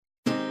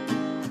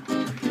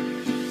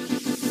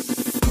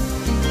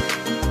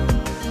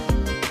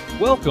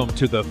Welcome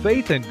to the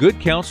Faith and Good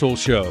Counsel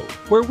Show,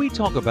 where we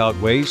talk about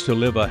ways to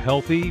live a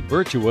healthy,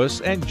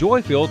 virtuous, and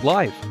joy-filled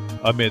life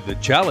amid the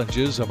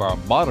challenges of our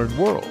modern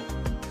world.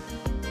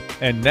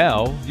 And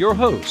now, your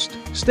host,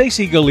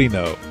 Stacy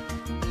Galino.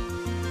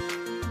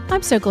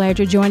 I'm so glad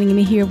you're joining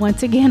me here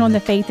once again on the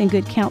Faith and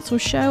Good Counsel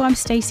Show. I'm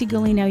Stacy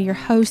Galino, your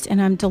host,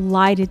 and I'm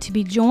delighted to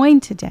be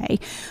joined today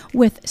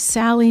with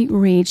Sally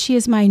Reid. She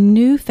is my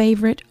new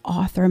favorite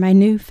author, my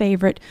new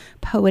favorite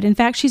poet. In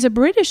fact, she's a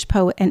British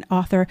poet and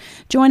author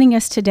joining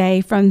us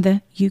today from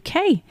the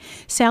UK.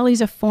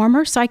 Sally's a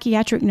former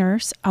psychiatric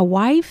nurse, a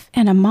wife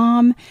and a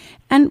mom,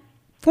 and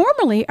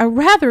formerly a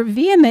rather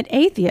vehement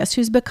atheist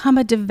who's become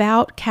a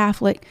devout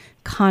Catholic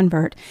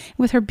convert.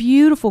 With her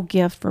beautiful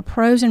gift for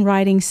prose and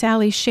writing,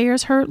 Sally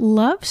shares her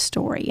love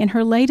story in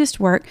her latest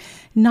work,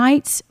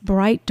 Night's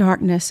Bright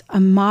Darkness, a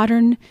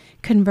modern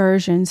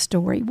conversion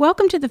story.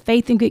 Welcome to the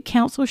Faith and Good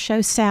Counsel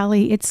Show,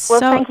 Sally.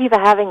 Thank you for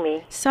having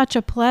me. Such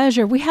a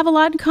pleasure. We have a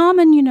lot in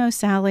common, you know,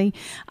 Sally.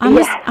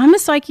 I'm a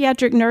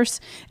psychiatric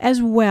nurse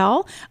as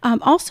well.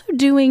 Also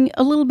doing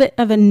a little bit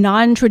of a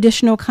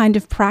non-traditional kind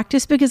of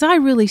practice because I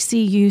really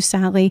see you,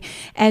 Sally,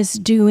 as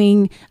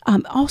doing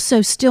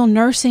also still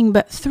nursing,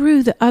 but through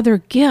the other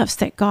gifts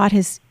that God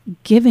has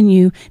given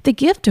you, the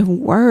gift of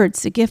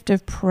words, the gift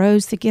of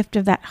prose, the gift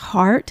of that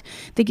heart,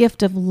 the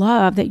gift of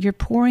love that you're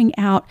pouring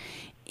out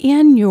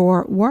in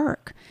your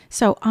work.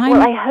 So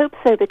I hope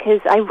so,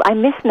 because I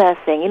miss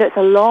nursing. You know, it's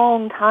a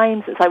long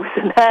time since I was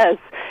a nurse,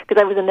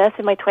 because I was a nurse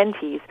in my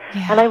 20s,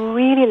 and I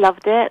really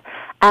loved it.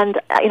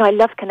 And, you know, I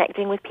loved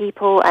connecting with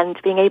people and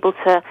being able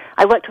to,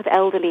 I worked with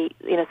elderly,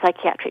 you know,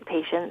 psychiatric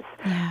patients,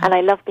 and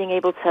I loved being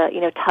able to, you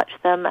know, touch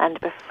them and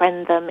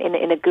befriend them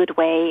in a good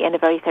way, in a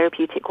very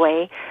therapeutic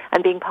way,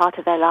 and being part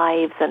of their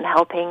lives and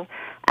helping.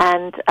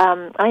 And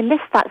I miss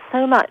that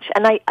so much.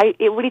 And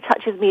it really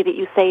touches me that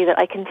you say that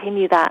I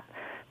continue that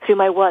through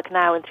my work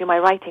now and through my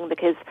writing,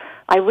 because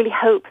I really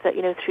hope that,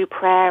 you know, through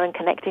prayer and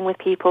connecting with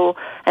people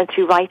and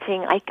through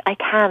writing, I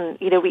can,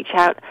 you know, reach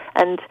out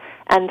and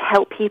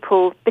help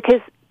people,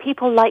 because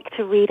people like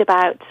to read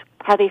about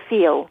how they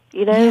feel,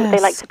 you know. Yes.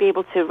 They like to be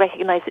able to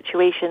recognize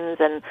situations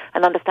and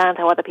understand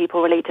how other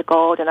people relate to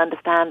God and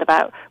understand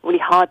about really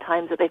hard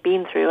times that they've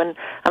been through. And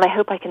I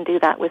hope I can do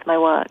that with my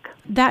work.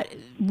 That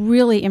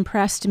really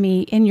impressed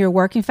me in your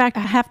work. In fact,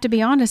 I have to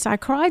be honest, I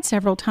cried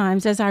several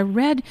times as I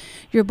read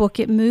your book.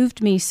 It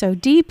moved me so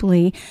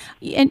deeply.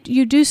 And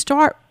you do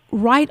start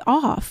right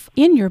off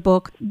in your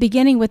book,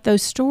 beginning with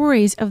those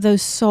stories of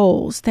those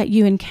souls that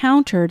you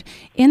encountered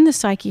in the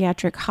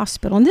psychiatric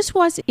hospital. And this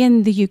was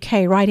in the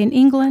UK, right? In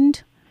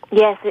England?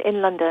 Yes,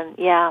 in London,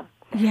 yeah.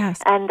 Yes.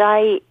 And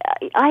I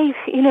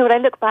you know, when I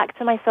look back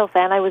to myself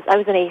then, I was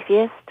an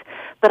atheist,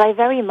 but I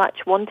very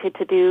much wanted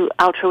to do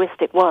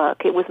altruistic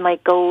work. It was my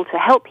goal to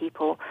help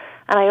people,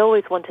 and I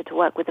always wanted to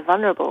work with the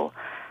vulnerable.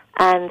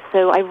 And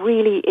so I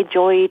really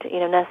enjoyed, you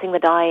know, nursing the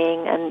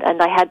dying,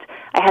 and I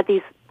had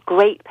these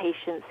great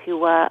patients who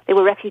were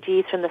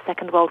refugees from the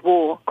Second World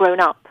War, grown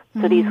up.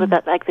 So these were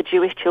like the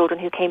Jewish children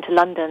who came to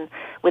London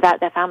without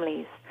their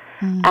families.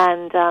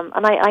 And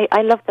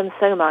I loved them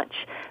so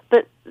much.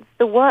 But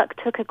the work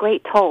took a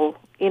great toll,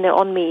 you know,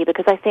 on me,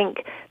 because I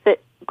think that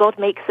God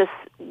makes us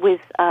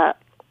with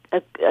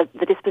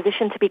the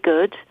disposition to be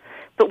good,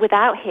 but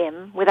without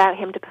Him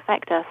to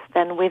perfect us,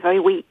 then we're very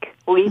weak,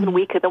 or even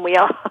weaker than we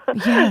are,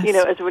 you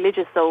know, as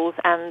religious souls.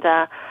 And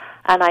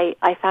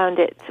I found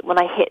it when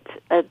I hit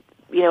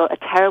a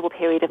terrible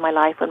period of my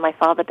life when my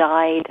father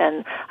died,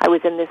 and I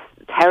was in this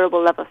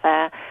terrible love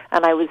affair,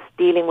 and I was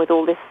dealing with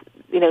all this,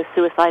 you know,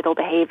 suicidal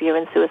behavior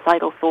and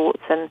suicidal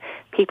thoughts and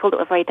people that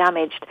were very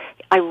damaged.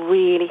 I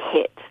really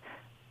hit,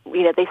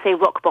 you know, they say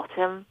rock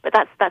bottom, but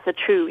that's a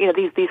true, you know,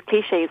 these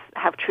cliches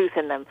have truth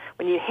in them.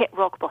 When you hit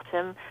rock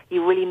bottom,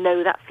 you really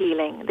know that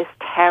feeling, this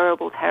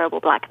terrible, terrible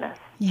blackness.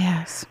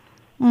 Yes.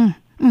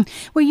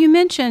 Well, you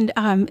mentioned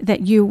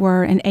that you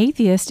were an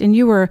atheist, and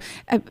you were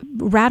a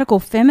radical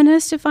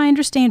feminist, if I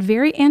understand,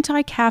 very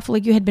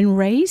anti-Catholic. You had been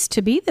raised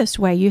to be this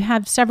way. You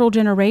have several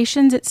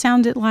generations, it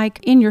sounded like,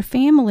 in your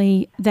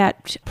family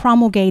that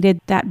promulgated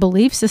that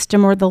belief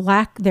system or the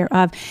lack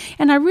thereof.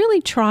 And I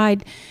really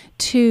tried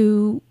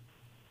to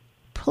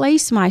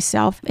place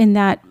myself in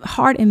that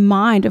heart and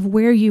mind of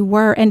where you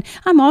were. And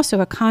I'm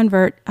also a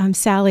convert,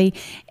 Sally,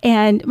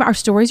 and our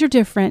stories are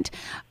different.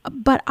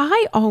 But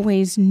I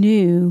always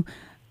knew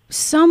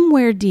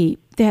somewhere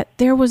deep that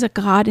there was a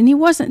God, and He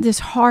wasn't this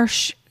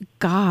harsh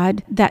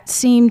God that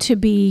seemed to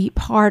be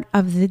part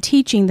of the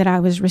teaching that I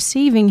was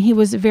receiving. He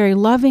was a very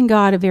loving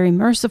God, a very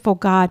merciful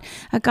God,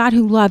 a God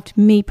who loved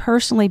me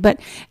personally.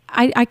 But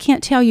I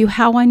can't tell you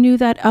how I knew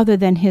that other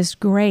than His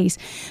grace.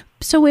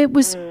 So it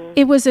was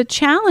a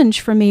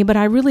challenge for me, but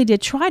I really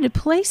did try to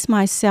place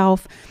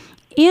myself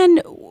in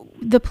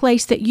the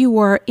place that you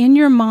were, in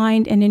your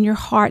mind and in your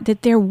heart,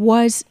 that there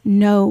was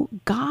no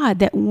God,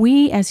 that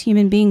we as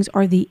human beings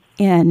are the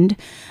end.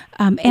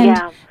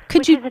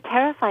 Which is a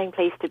terrifying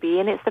place to be,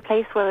 and it's the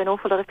place where an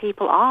awful lot of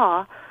people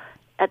are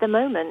at the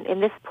moment, in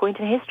this point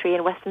in history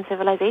in Western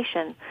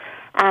civilization.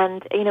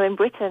 And, you know, in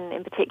Britain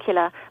in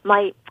particular,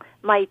 my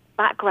my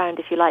background,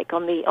 if you like,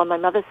 on my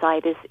mother's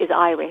side is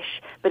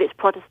Irish, but it's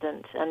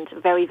Protestant and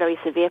very, very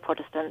severe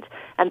Protestant.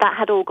 And that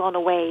had all gone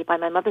away by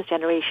my mother's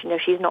generation.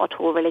 She's not at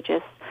all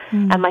religious.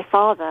 And my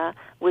father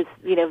was,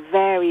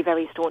 very,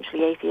 very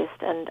staunchly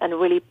atheist and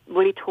really,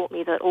 really taught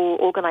me that all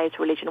organized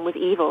religion was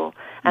evil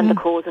and the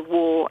cause of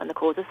war and the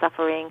cause of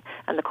suffering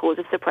and the cause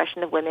of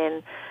suppression of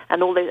women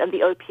and all those, and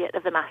the opiate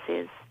of the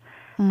masses.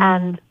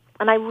 And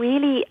I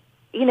really,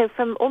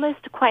 from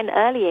almost quite an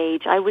early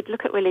age, I would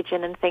look at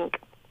religion and think,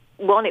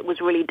 one, it was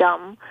really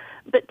dumb,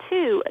 but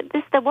two,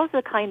 there was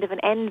a kind of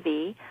an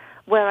envy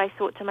where I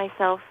thought to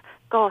myself,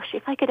 gosh,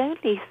 if I could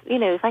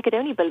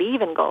only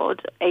believe in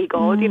God,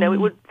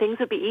 things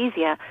would be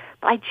easier.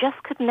 But I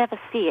just could never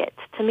see it.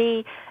 To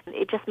me,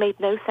 it just made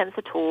no sense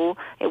at all.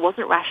 It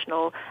wasn't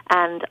rational,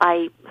 and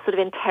I sort of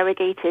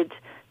interrogated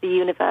the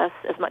universe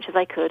as much as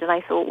I could, and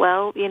I thought,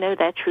 well,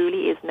 there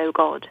truly is no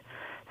God.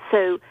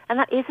 So, and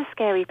that is a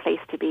scary place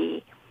to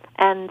be.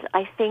 And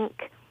I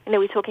think,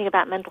 we're talking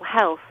about mental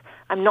health.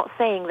 I'm not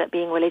saying that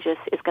being religious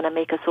is going to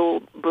make us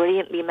all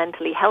brilliantly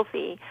mentally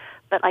healthy,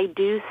 but I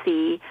do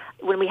see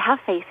when we have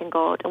faith in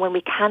God and when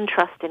we can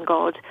trust in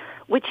God,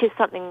 which is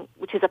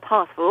a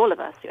path for all of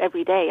us.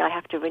 Every day I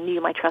have to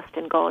renew my trust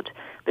in God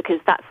because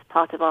that's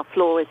part of our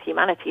flaw as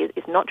humanity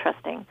is not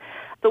trusting.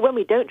 But when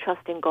we don't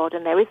trust in God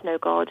and there is no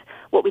God,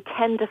 what we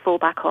tend to fall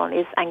back on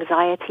is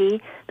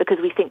anxiety because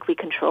we think we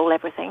control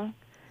everything.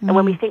 And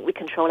when we think we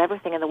control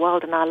everything in the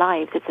world and our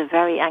lives, it's a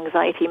very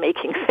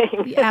anxiety-making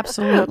thing.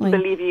 Absolutely.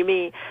 Believe you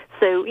me.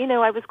 So,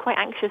 I was quite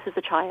anxious as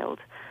a child.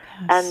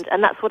 Yes.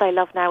 And that's what I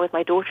love now with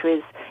my daughter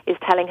is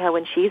telling her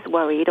when she's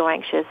worried or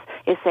anxious,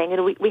 is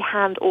saying, we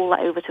hand all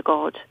that over to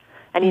God.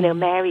 And,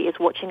 Mary is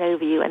watching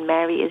over you and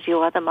Mary is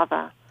your other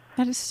mother.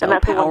 That is so and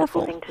that's powerful. a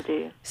wonderful thing to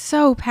do.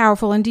 So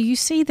powerful. And do you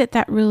see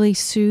that really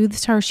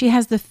soothes her? She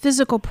has the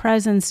physical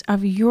presence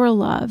of your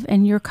love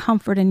and your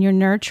comfort and your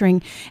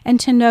nurturing. And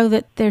to know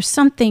that there's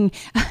something,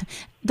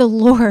 the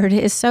Lord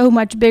is so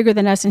much bigger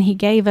than us, and He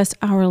gave us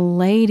Our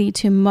Lady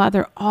to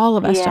mother all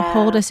of us, to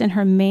hold us in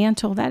her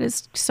mantle. That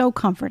is so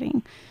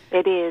comforting.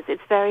 It is.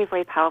 It's very,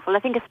 very powerful. I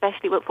think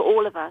especially for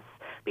all of us,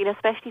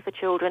 especially for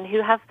children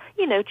who have,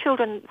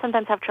 children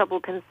sometimes have trouble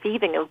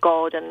conceiving of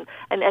God, and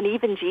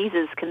even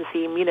Jesus can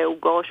seem,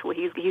 gosh, well,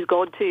 he's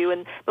God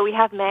too. But we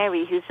have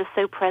Mary, who's just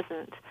so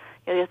present.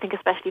 I think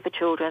especially for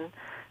children,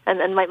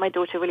 and my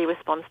daughter really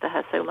responds to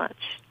her so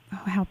much.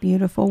 Oh, how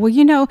beautiful.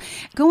 Well,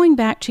 going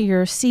back to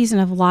your season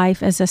of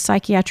life as a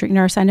psychiatric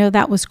nurse, I know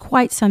that was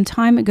quite some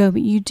time ago,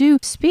 but you do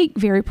speak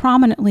very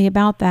prominently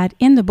about that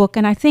in the book,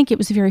 and I think it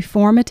was very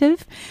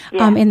formative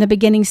in the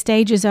beginning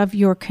stages of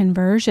your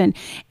conversion.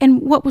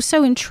 And what was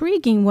so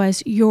intriguing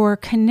was your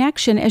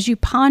connection as you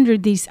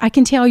pondered these. I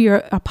can tell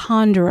you're a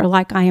ponderer,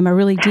 like I am a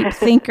really deep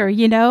thinker,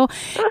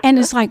 and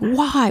it's like,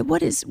 why?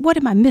 What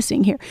am I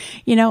missing here?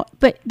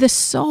 But the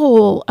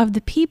soul of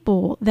the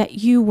people that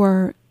you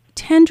were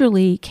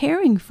tenderly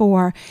caring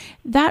for,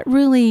 that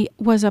really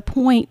was a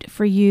point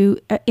for you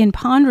in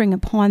pondering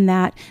upon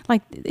that.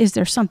 Like, is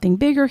there something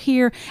bigger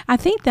here? I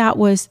think that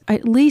was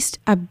at least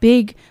a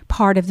big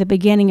part of the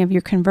beginning of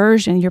your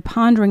conversion, your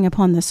pondering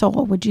upon the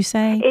soul, would you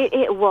say?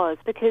 It was,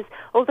 because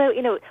although,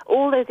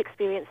 all those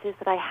experiences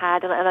that I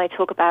had, and I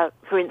talk about,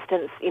 for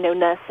instance,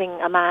 nursing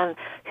a man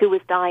who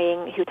was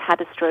dying, who'd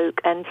had a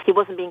stroke, and he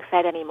wasn't being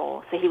fed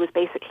anymore. So he was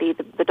basically,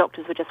 the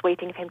doctors were just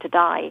waiting for him to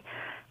die.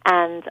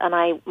 And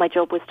my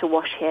job was to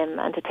wash him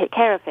and to take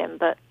care of him,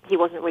 but he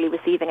wasn't really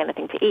receiving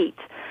anything to eat.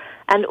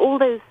 And all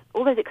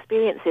those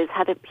experiences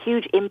had a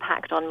huge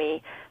impact on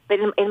me. But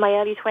in my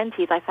early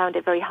 20s, I found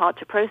it very hard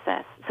to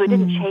process. So it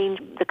didn't change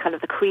the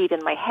creed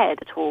in my head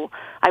at all.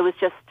 I was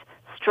just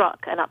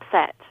struck and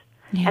upset.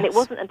 Yes. And it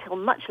wasn't until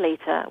much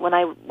later, when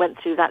I went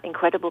through that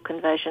incredible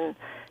conversion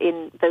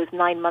in those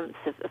 9 months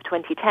of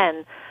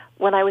 2010,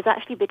 when I was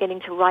actually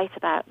beginning to write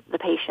about the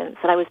patients,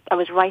 and I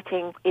was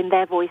writing in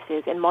their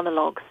voices, in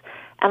monologues,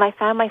 and I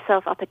found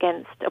myself up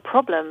against a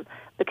problem,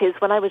 because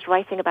when I was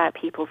writing about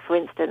people, for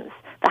instance,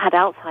 that had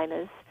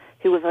Alzheimer's,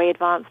 who were very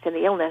advanced in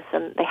the illness,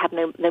 and they had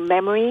no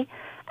memory,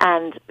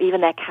 and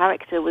even their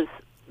character was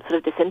sort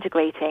of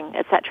disintegrating,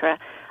 etc.,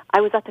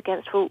 I was up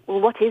against, well,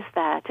 what is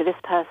there to this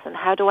person?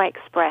 How do I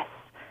express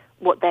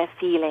what they're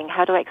feeling?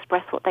 How do I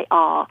express what they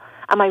are?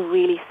 Am I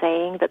really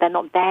saying that they're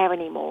not there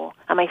anymore?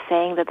 Am I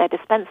saying that they're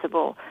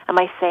dispensable? Am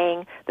I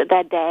saying that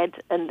they're dead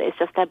and it's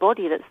just their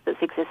body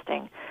that's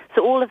existing?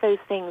 So all of those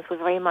things were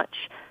very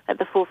much at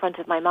the forefront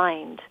of my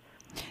mind.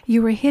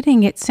 You were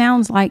hitting, it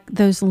sounds like,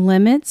 those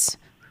limits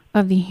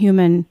of the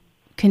human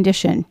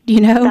condition,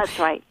 That's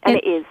right. And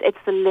it is. It's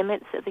the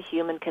limits of the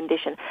human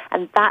condition.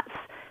 And that's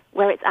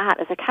where it's at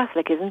as a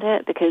Catholic, isn't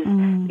it? Because,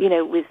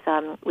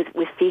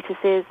 with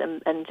fetuses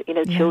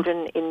and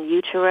children in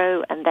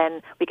utero, and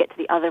then we get to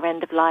the other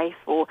end of life,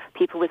 or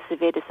people with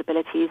severe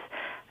disabilities,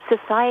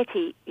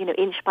 society,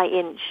 inch by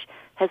inch,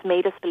 has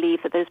made us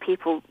believe that those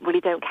people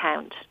really don't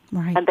count.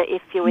 Right. And that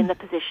if you're in the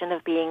position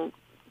of being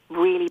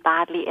really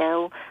badly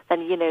ill,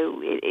 then,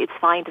 it's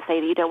fine to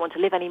say that you don't want to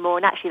live anymore.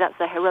 And actually, that's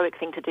a heroic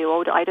thing to do.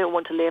 Oh, I don't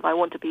want to live. I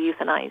want to be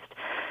euthanized.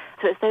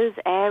 So it's those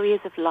areas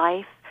of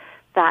life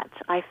that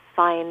I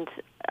found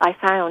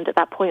at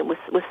that point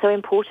was so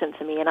important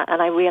to me, and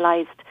I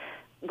realized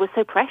was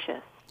so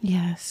precious.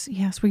 Yes,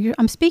 yes.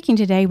 I'm speaking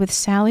today with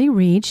Sally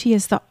Reed. She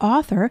is the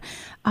author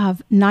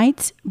of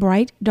Night's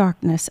Bright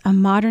Darkness, a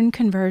modern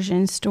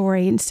conversion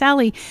story. And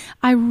Sally,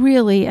 I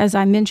really, as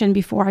I mentioned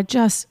before, I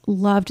just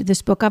loved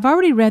this book. I've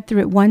already read through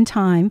it one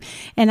time,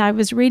 and I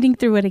was reading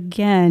through it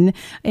again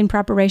in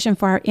preparation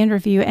for our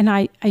interview. And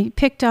I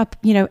picked up,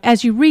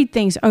 as you read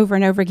things over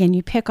and over again,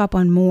 you pick up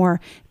on more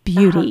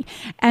beauty.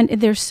 And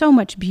there's so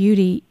much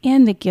beauty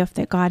in the gift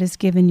that God has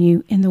given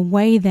you, in the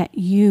way that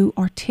you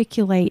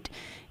articulate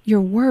your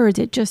words.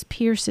 It just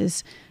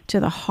pierces to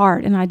the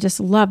heart. And I just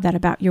love that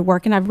about your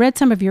work. And I've read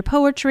some of your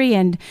poetry,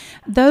 and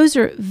those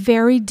are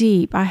very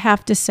deep, I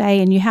have to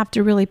say, and you have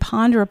to really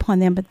ponder upon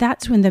them. But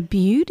that's when the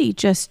beauty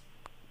just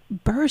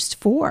burst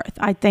forth.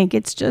 I think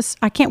it's just,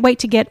 I can't wait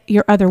to get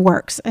your other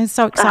works. It's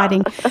so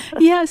exciting.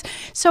 Yes.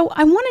 So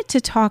I wanted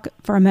to talk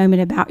for a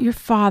moment about your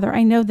father.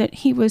 I know that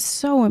he was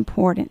so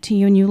important to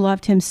you, and you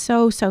loved him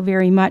so, so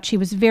very much. He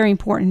was very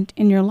important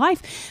in your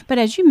life. But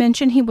as you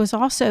mentioned, he was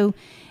also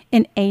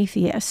an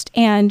atheist,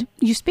 and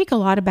you speak a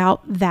lot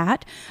about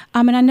that.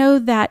 And I know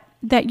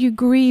that you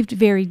grieved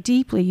very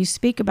deeply. You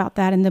speak about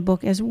that in the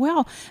book as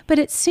well. But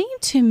it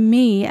seemed to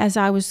me, as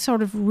I was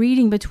sort of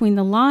reading between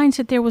the lines,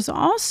 that there was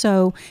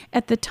also,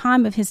 at the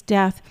time of his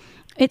death,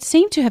 it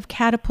seemed to have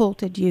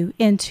catapulted you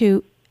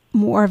into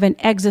more of an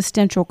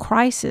existential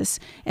crisis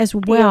as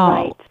well.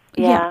 You're right.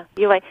 Yeah,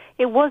 you're right.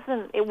 It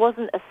wasn't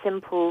a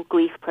simple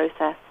grief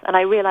process, and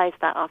I realized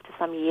that after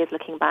some years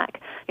looking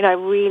back. I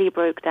really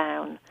broke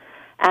down.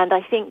 And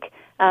I think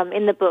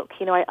in the book,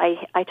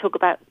 I talk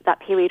about that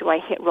period where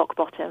I hit rock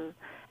bottom,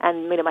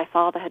 and my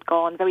father had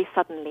gone very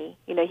suddenly.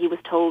 He was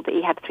told that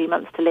he had 3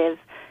 months to live,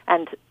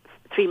 and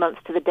 3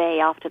 months to the day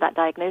after that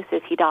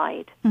diagnosis, he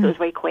died. So it was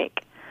very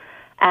quick.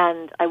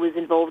 And I was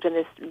involved in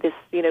this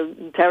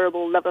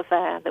terrible love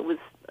affair that was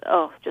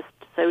just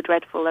so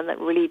dreadful, and that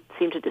really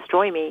seemed to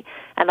destroy me.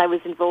 And I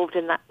was involved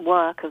in that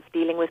work of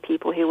dealing with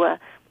people who were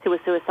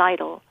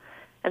suicidal.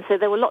 And so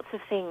there were lots of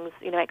things,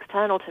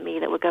 external to me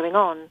that were going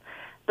on.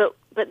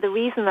 But the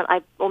reason that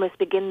I almost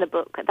begin the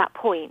book at that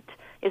point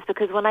is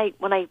because when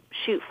I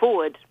shoot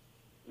forward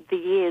the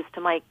years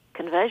to my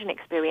conversion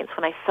experience,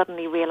 when I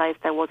suddenly realized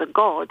there was a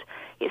God,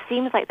 it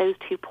seems like those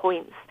 2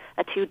 points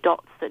are 2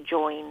 dots that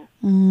join.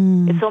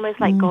 It's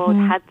almost like God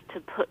had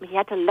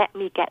to let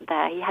me get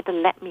there. He had to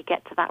let me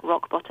get to that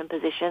rock bottom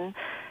position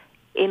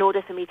in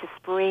order for me to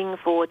spring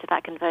forward to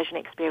that conversion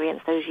experience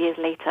those years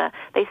later.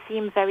 They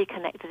seem very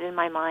connected in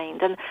my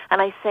mind. And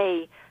I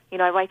say,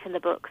 I write in the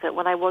book that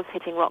when I was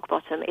hitting rock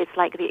bottom, it's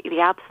like the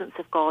absence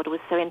of God was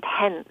so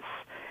intense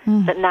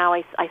that now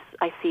I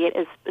see it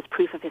as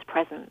proof of his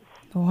presence.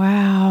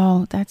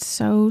 Wow, that's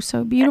so,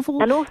 so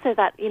beautiful. And also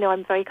that,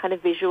 I'm very kind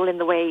of visual in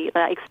the way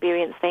that I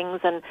experience things,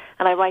 and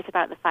I write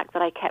about the fact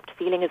that I kept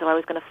feeling as though I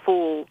was going to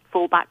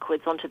fall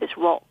backwards onto this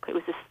rock. It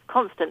was this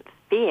constant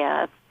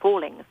fear of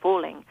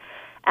falling,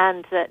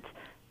 and that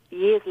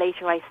years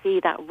later I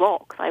see that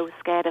rock that I was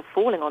scared of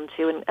falling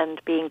onto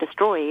and being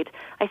destroyed.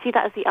 I see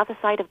that as the other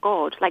side of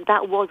God. Like,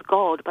 that was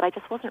God, but I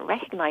just wasn't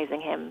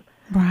recognizing him.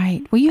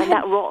 Right.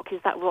 That rock is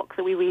that rock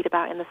that we read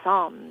about in the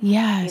Psalms.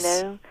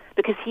 Yes.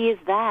 Because he is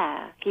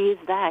there. He is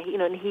there.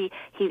 And he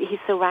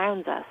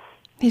surrounds us.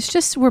 It's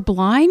just, we're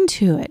blind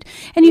to it.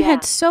 And you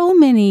had so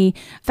many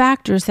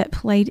factors that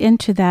played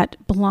into that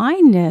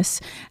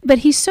blindness, but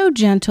he's so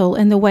gentle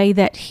in the way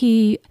that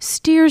he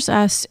steers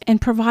us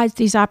and provides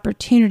these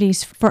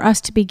opportunities for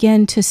us to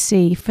begin to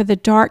see, for the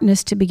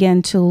darkness to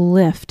begin to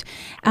lift.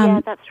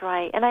 Yeah, that's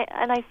right. And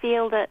I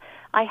feel that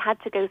I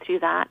had to go through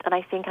that, and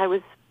I think I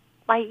was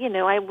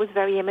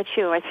very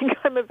immature. I think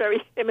I'm a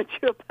very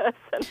immature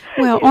person.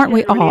 Well, aren't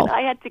we all?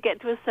 I had to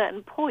get to a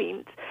certain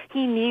point.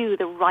 He knew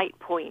the right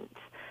point.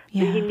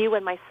 Yeah. He knew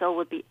when my soul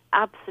would be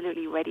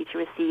absolutely ready to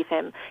receive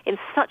him in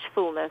such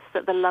fullness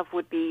that the love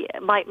would be,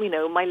 my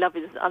love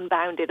is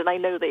unbounded, and I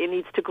know that it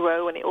needs to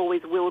grow, and it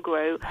always will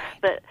grow.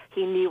 But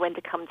he knew when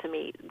to come to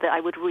me, that I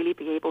would really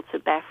be able to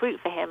bear fruit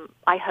for him.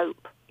 I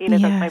hope.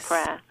 That's my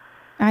prayer.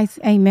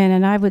 Amen.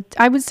 And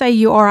I would say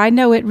you are. I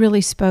know it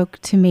really spoke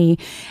to me.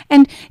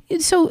 And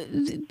so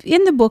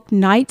in the book,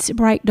 Night's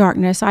Bright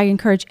Darkness, I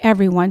encourage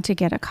everyone to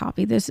get a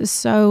copy. This is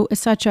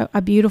such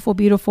a beautiful,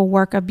 beautiful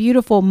work, a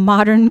beautiful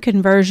modern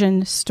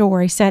conversion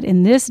story set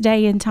in this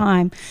day and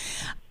time.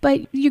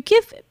 But you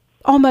give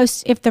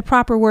almost, if the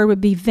proper word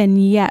would be,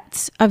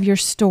 vignettes of your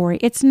story.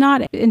 It's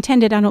not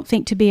intended, I don't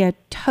think, to be a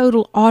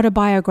total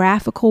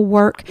autobiographical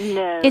work.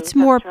 No, it's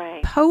more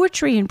right.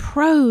 Poetry and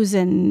prose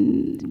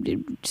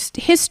and just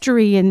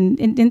history, and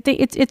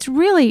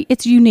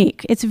it's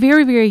unique. It's a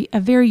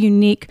very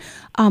unique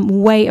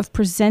way of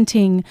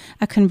presenting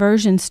a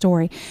conversion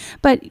story.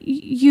 But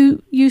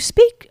you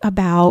speak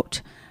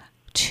about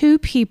two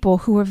people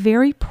who were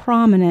very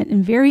prominent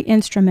and very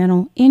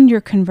instrumental in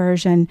your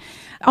conversion.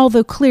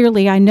 Although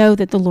clearly I know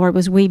that the Lord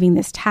was weaving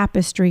this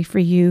tapestry for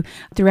you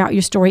throughout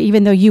your story,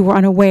 even though you were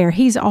unaware.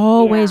 He's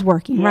always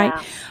working, right?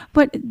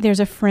 But there's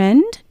a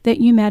friend that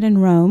you met in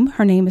Rome.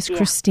 Her name is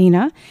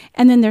Christina.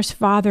 And then there's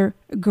Father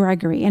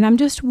Gregory. And I'm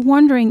just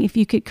wondering if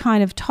you could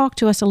kind of talk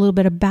to us a little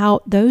bit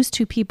about those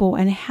two people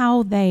and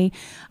how they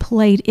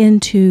played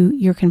into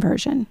your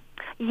conversion.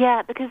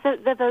 Yeah, because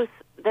they're both,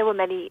 there were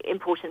many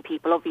important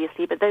people,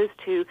 obviously, but those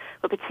two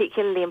were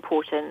particularly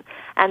important.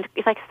 And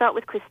if I start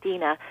with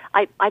Christina,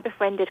 I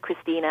befriended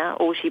Christina,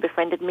 or she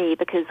befriended me,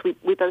 because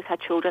we both had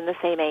children the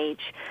same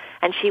age,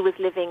 and she was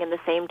living in the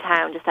same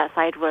town just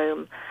outside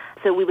Rome.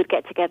 So we would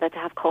get together to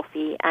have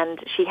coffee, and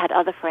she had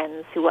other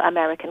friends who were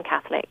American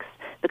Catholics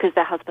because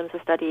their husbands were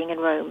studying in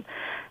Rome.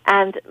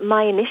 And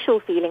my initial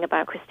feeling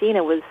about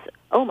Christina was,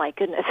 oh my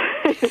goodness.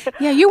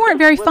 Yeah, you weren't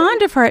very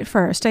fond of her at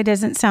first, it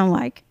doesn't sound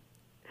like.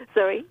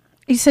 Sorry?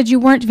 You said you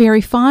weren't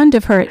very fond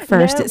of her at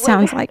first,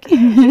 sounds like.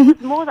 It was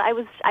more that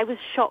I was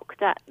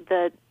shocked at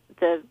the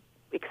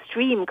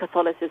extreme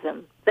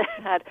Catholicism they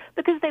had,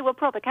 because they were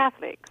proper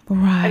Catholics.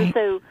 Right. And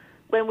so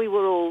when we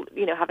were all,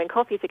 having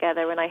coffee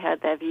together and I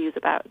heard their views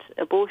about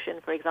abortion,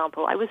 for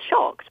example, I was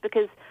shocked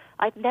because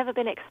I'd never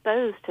been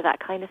exposed to that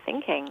kind of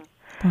thinking.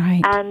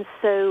 Right. And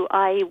so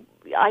I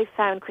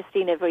found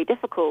Christina very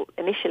difficult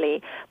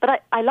initially,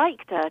 but I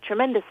liked her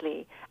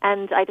tremendously,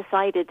 and I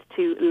decided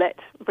to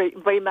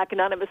very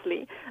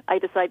magnanimously, I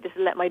decided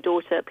to let my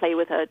daughter play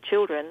with her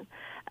children,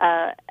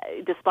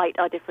 despite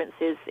our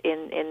differences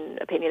in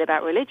opinion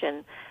about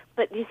religion.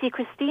 But you see,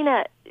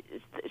 Christina,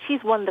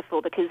 she's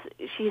wonderful because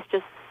she's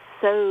just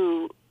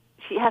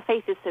her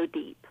faith is so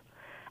deep.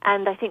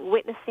 And I think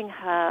witnessing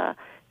her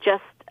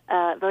just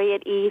very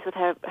at ease with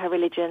her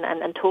religion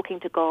and talking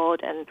to God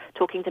and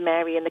talking to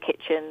Mary in the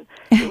kitchen,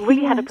 it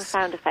really had a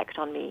profound effect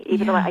on me,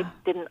 even though I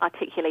didn't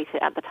articulate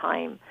it at the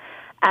time.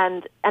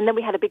 And then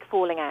we had a big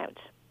falling out,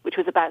 which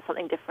was about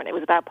something different. It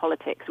was about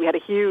politics. We had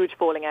a huge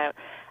falling out.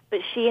 But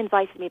she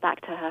invited me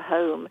back to her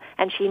home,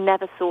 and she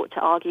never sought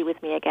to argue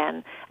with me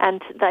again. And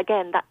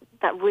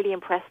that really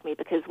impressed me,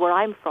 because where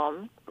I'm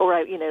from,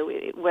 or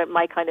where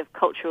my kind of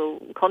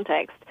cultural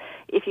context,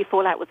 if you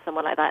fall out with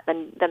someone like that,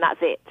 then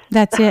that's it.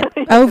 That's it.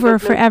 Over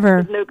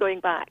forever. There's no going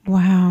back.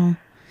 Wow.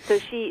 So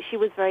she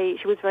was very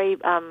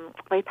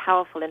very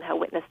powerful in her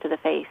witness to the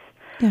faith.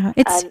 Yeah,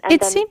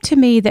 it seemed to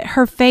me that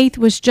her faith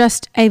was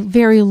just a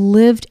very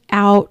lived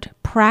out,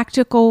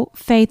 practical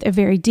faith, a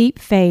very deep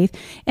faith,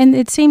 and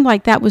it seemed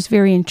like that was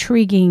very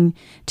intriguing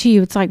to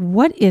you. It's like,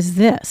 what is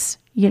this?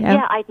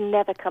 Yeah, I'd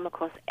never come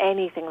across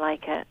anything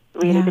like it,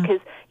 really, because,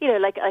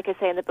 like I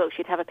say in the book,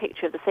 she'd have a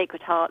picture of the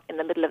Sacred Heart in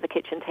the middle of the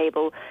kitchen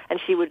table, and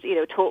she would,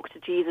 talk to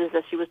Jesus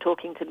as she was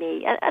talking to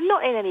me, and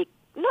not in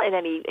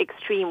any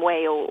extreme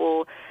way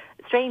or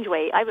strange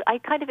way. I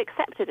kind of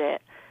accepted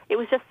it. It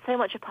was just so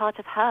much a part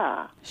of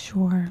her.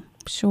 Sure.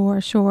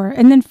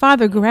 And then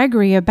Father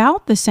Gregory,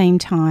 about the same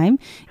time,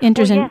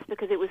 enters in... Yes,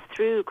 because it was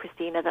through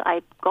Christina that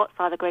I got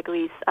Father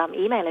Gregory's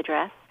email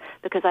address,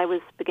 because I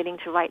was beginning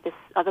to write this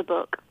other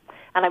book,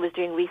 and I was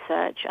doing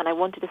research, and I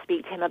wanted to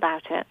speak to him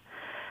about it.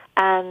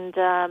 And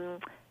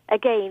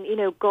again,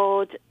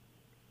 God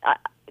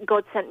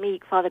sent me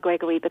Father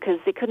Gregory because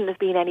it couldn't have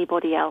been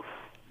anybody else.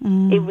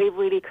 It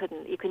really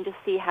couldn't. You can just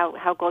see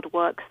how God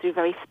works through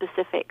very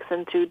specifics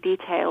and through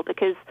detail,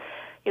 because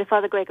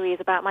Father Gregory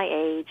is about my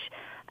age,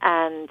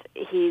 and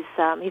he's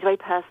very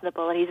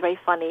personable and he's very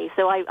funny.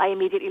 So I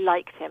immediately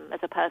liked him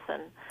as a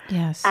person.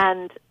 Yes.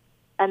 And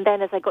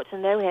then as I got to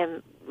know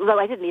him, well,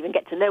 I didn't even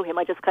get to know him.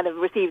 I just kind of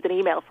received an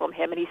email from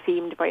him, and he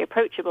seemed very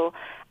approachable.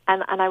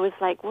 And I was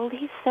like, well,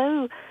 he's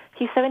so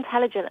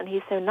intelligent and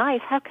he's so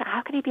nice. How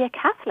can he be a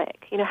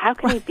Catholic? How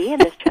can he be in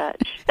this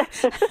church?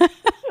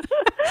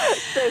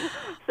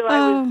 So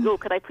I was, well,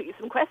 could I put you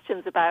some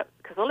questions about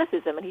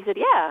Catholicism? And he said,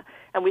 yeah.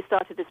 And we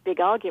started this big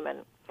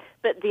argument.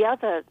 But the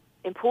other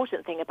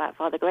important thing about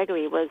Father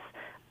Gregory was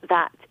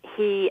that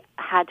he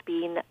had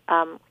been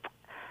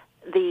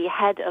the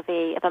head of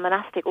a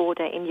monastic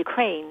order in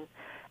Ukraine,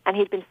 and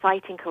he'd been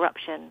fighting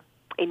corruption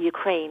in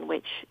Ukraine,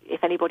 which,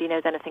 if anybody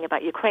knows anything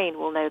about Ukraine,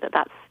 will know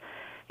that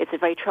it's a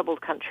very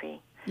troubled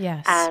country.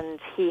 Yes. And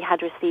he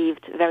had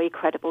received very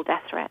credible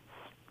death threats.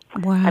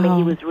 Wow. I mean,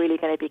 he was really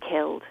going to be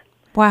killed.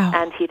 Wow.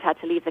 And he'd had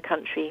to leave the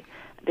country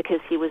because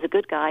he was a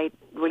good guy,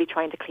 really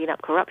trying to clean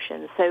up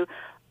corruption. So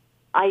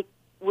I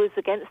was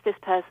against this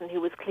person who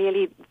was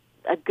clearly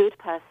a good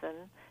person,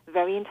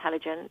 very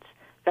intelligent,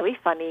 very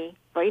funny,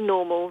 very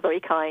normal, very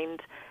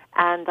kind,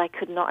 and I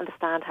could not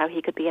understand how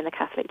he could be in the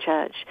Catholic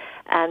Church.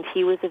 And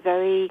he was a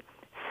very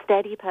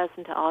steady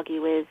person to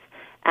argue with,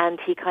 and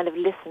he kind of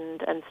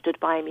listened and stood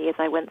by me as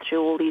I went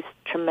through all these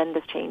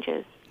tremendous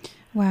changes.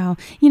 Wow.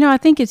 I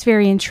think it's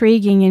very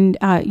intriguing, and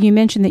you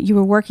mentioned that you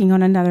were working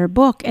on another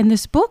book, and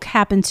this book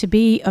happened to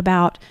be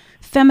about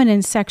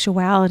feminine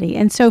sexuality.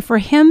 And so for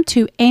him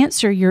to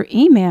answer your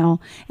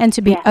email and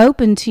to be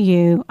open to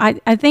you,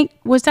 I think,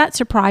 was that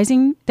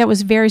surprising? That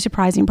was very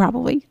surprising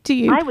probably to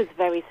you. I was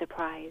very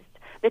surprised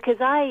because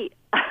I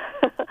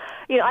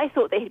I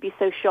thought that he'd be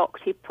so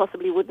shocked he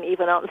possibly wouldn't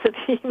even answer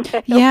the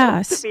email,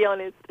 Yes. to be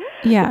honest.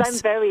 Yes. Because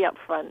I'm very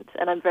upfront,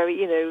 and I'm very,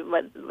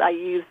 I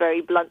use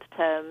very blunt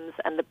terms,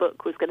 and the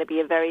book was going to be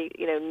a very,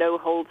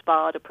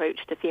 no-holds-barred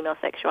approach to female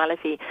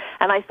sexuality.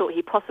 And I thought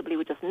he possibly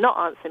would just not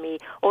answer me,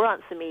 or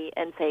answer me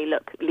and say,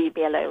 look, leave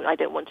me alone, I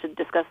don't want to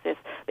discuss this.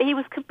 But he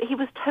was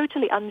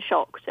totally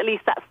unshocked. At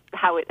least that's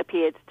how it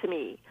appeared to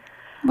me.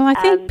 Well, I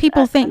think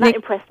people think and that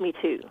impressed me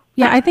too.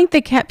 Yeah, I think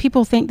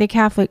people think the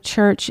Catholic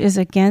Church is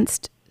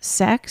against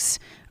sex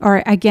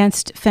or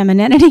against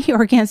femininity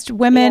or against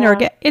women, or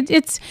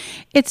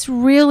it's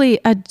really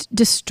a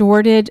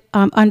distorted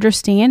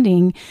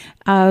understanding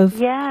of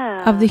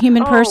the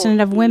human person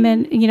and of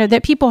women,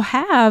 that people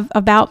have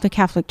about the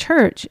Catholic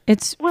Church.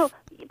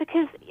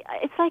 Because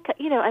it's like,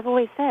 I've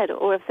always said,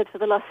 or I've said for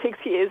the last 6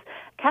 years,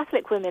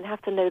 Catholic women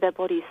have to know their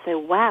bodies so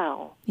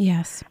well.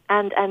 Yes.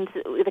 And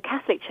the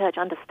Catholic Church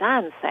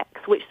understands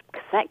sex, which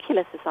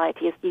secular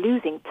society is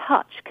losing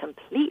touch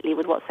completely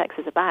with what sex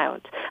is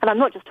about. And I'm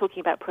not just talking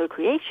about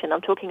procreation,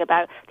 I'm talking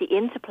about the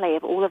interplay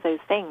of all of those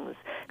things.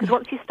 Because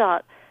once you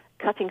start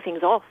cutting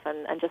things off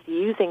and just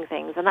using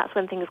things, and that's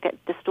when things get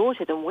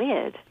distorted and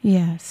weird.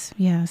 Yes.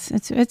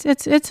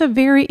 It's a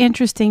very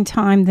interesting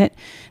time that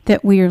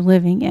we are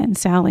living in,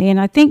 Sally.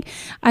 And I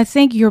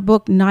think your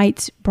book,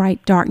 Night's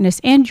Bright Darkness,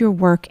 and your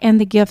work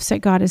and the gifts that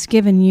God has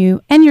given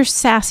you, and your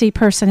sassy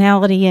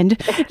personality, and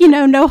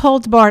no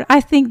holds barred,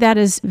 I think that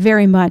is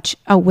very much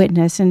a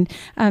witness. And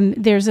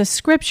there's a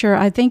scripture,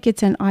 I think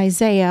it's in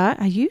Isaiah.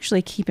 I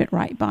usually keep it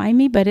right by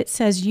me, but it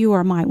says, "You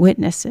are my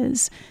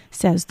witnesses,"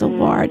 says the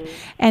Lord.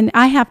 And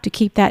I have to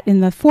keep that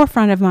in the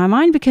forefront of my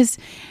mind, because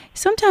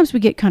sometimes we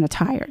get kind of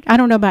tired. I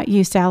don't know about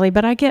you, Sally,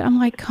 but I'm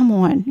like, come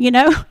on,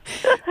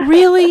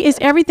 really? Is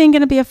everything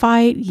going to be a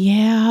fight?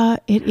 Yeah,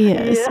 it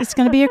is. Yeah. It's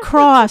going to be a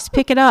cross.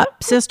 Pick it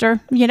up,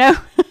 sister,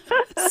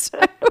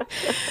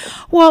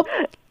 Well,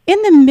 in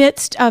the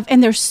midst of,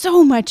 and there's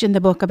so much in the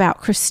book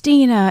about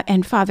Christina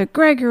and Father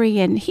Gregory,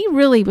 and he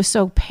really was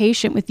so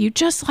patient with you,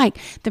 just like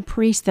the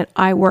priest that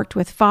I worked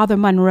with, Father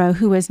Monroe,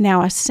 who is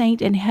now a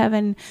saint in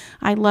heaven.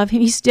 I love him.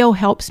 He still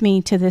helps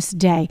me to this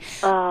day.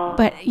 Oh.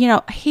 But,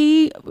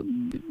 he,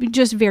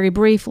 just very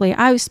briefly,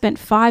 I spent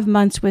 5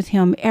 months with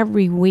him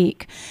every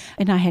week,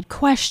 and I had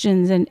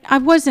questions, and I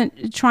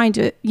wasn't trying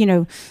to,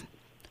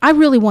 I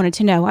really wanted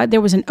to know.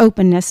 There was an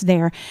openness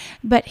there.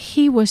 But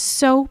he was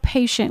so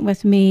patient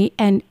with me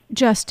and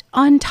just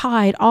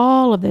untied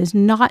all of those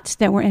knots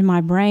that were in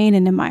my brain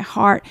and in my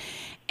heart.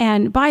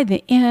 And by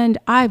the end,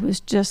 I was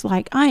just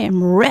like, I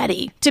am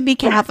ready to be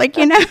Catholic,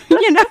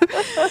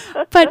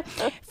 But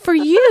for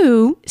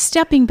you,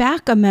 stepping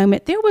back a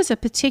moment, there was a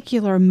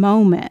particular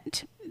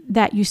moment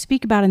that you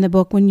speak about in the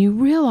book when you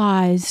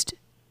realized,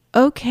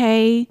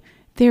 okay,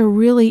 there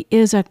really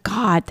is a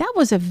God. That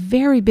was a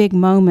very big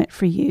moment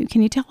for you.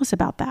 Can you tell us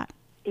about that?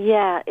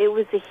 Yeah, it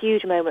was a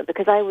huge moment,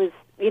 because I was,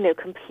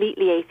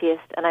 completely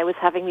atheist, and I was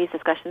having these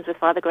discussions with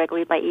Father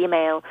Gregory by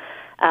email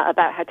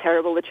about how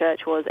terrible the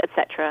church was,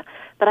 etc.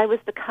 But I was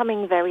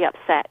becoming very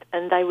upset,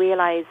 and I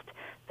realized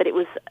that it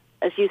was,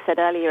 as you said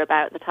earlier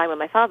about the time when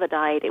my father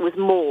died, it was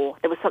more.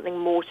 There was something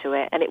more to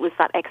it, and it was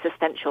that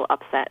existential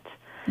upset.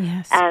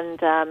 Yes.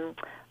 And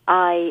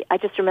I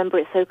just remember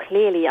it so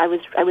clearly. I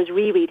was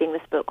rereading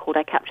this book called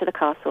I Capture the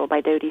Castle by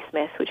Dodie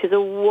Smith, which is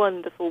a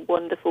wonderful,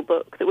 wonderful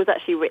book that was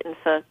actually written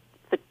for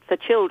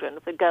children,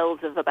 for girls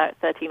of about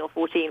 13 or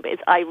 14, but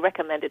I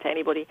recommend it to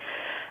anybody.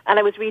 And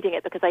I was reading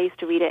it because I used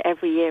to read it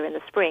every year in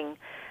the spring.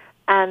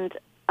 And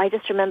I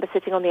just remember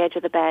sitting on the edge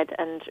of the bed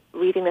and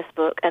reading this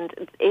book. And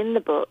in the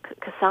book,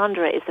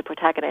 Cassandra is the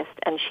protagonist,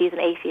 and she's an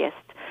atheist.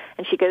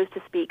 And she goes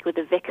to speak with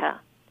the vicar,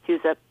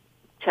 who's a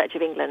Church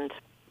of England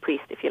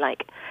priest, if you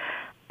like.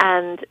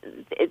 And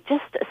it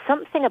just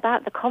something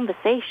about the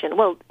conversation,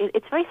 well,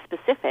 it's very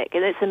specific,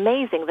 and it's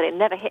amazing that it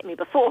never hit me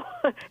before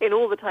in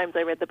all the times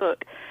I read the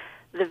book.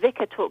 The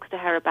vicar talks to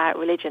her about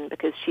religion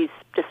because she's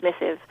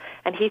dismissive,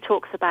 and he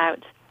talks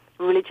about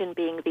religion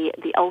being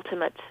the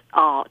ultimate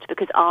art,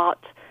 because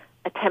art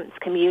attempts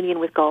communion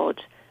with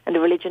God, and the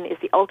religion is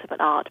the ultimate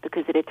art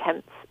because it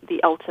attempts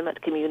the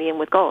ultimate communion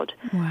with God.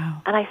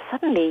 Wow. And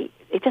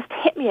it just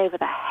hit me over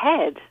the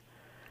head.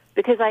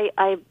 Because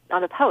I'm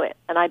a poet,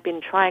 and I'd been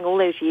trying all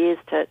those years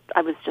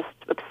I was just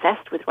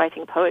obsessed with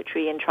writing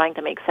poetry and trying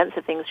to make sense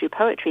of things through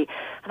poetry.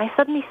 And I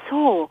suddenly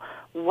saw,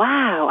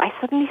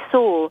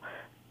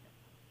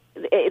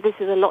 this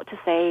is a lot to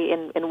say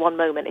in one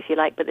moment, if you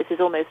like, but this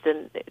is almost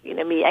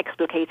me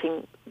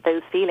explicating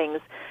those feelings,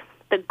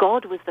 that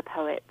God was the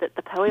poet, that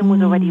the poem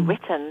was already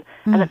written,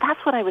 and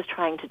that's what I was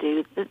trying to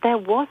do, that there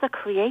was a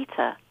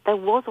creator. There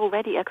was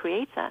already a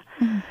creator.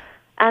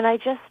 And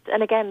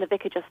again, the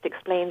vicar just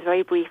explains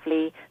very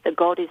briefly that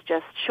God is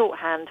just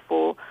shorthand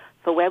for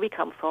where we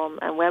come from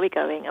and where we're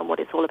going and what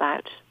it's all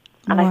about.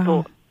 And I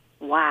thought,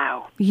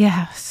 wow.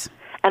 Yes.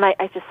 And I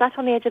just sat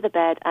on the edge of the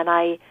bed, and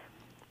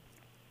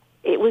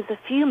it was a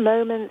few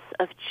moments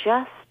of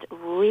just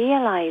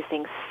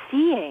realizing,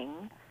 seeing,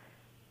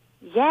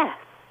 yes,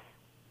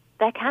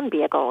 there can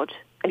be a God.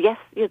 And yes,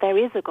 there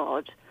is a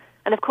God.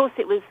 And of course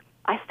it was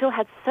I still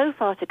had so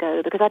far to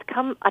go because I'd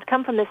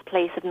come from this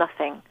place of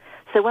nothing.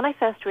 So when I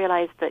first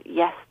realized that,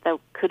 yes, there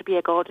could be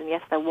a God and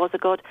yes, there was a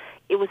God,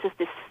 it was just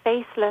this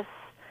faceless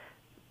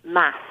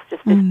mass,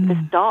 just this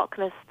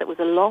darkness that was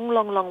a long,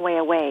 long, long way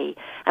away.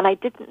 And I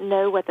didn't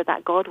know whether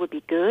that God would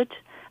be good,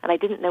 and I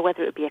didn't know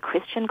whether it would be a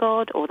Christian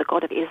God or the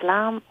God of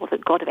Islam or the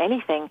God of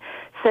anything.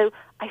 So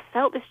I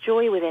felt this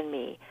joy within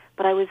me,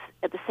 but I was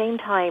at the same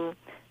time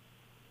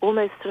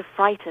almost sort of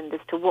frightened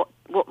as to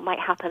what might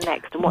happen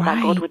next and what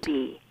that God would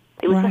be.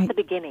 It was just the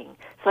beginning.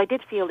 So I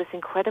did feel this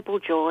incredible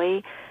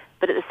joy,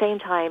 but at the same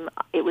time,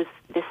 it was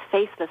this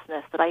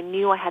faithlessness that I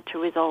knew I had to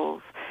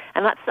resolve.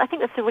 And I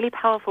think that's a really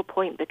powerful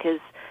point because,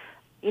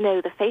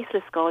 the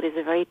faithless God is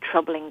a very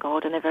troubling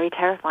God and a very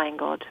terrifying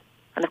God.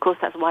 And of course,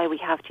 that's why we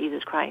have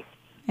Jesus Christ.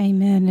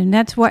 Amen. And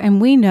that's what, and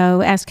we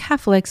know as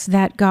Catholics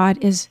that God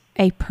is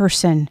a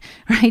person,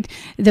 right?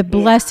 The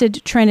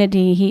Blessed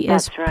Trinity. He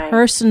is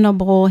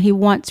personable.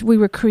 We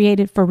were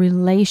created for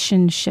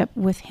relationship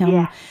with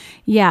Him.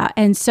 Yeah.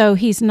 And so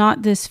He's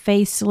not this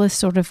faceless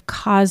sort of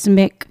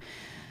cosmic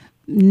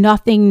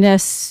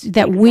nothingness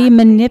that we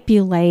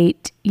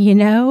manipulate,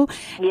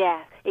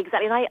 Yeah,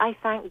 exactly. And I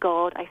thank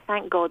God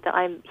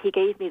that He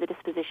gave me the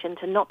disposition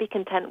to not be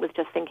content with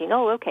just thinking,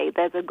 oh, okay,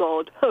 there's a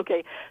God.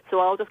 Okay, so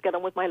I'll just get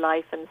on with my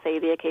life and say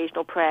the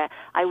occasional prayer.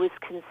 I was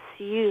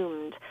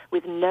consumed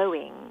with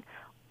knowing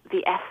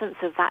the essence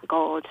of that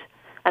God.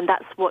 And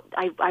that's what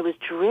I was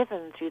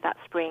driven through that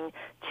spring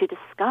to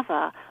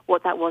discover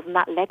what that was. And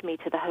that led me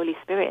to the Holy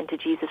Spirit and to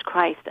Jesus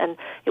Christ. And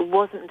it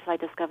wasn't until I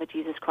discovered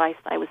Jesus Christ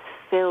that I was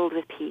filled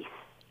with peace.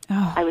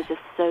 Oh. I was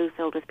just so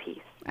filled with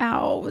peace.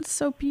 Oh, it's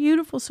so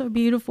beautiful, so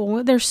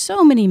beautiful. There's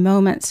so many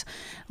moments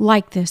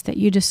like this that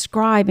you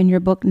describe in your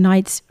book,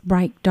 Night's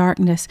Bright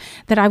Darkness,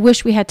 that I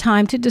wish we had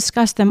time to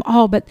discuss them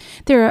all. But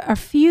there are a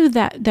few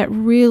that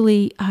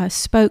really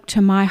spoke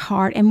to my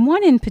heart. And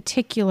one in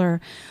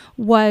particular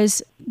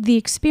was the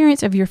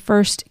experience of your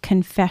first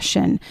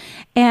confession.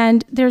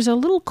 And there's a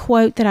little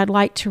quote that I'd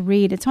like to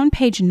read. It's on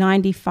page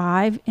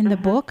 95 in the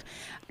book.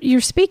 You're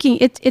speaking,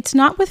 it's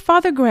not with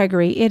Father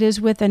Gregory, it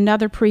is with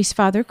another priest,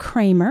 Father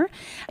Kramer,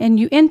 and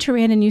you enter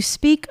in and you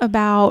speak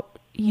about,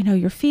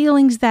 your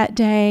feelings that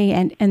day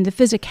and the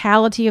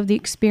physicality of the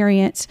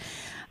experience.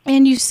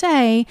 And you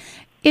say,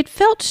 it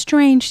felt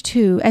strange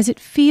too, as it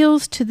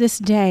feels to this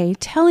day,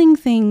 telling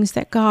things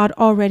that God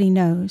already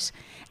knows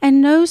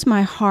and knows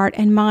my heart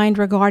and mind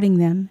regarding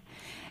them.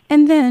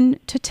 And then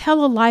to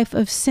tell a life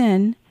of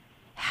sin,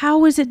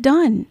 how is it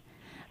done?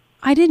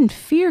 I didn't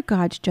fear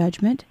God's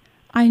judgment.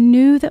 I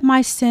knew that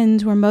my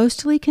sins were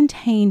mostly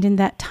contained in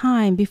that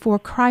time before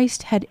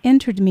Christ had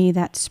entered me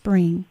that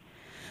spring.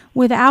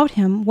 Without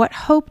Him, what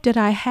hope did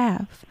I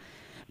have?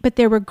 But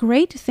there were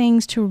great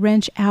things to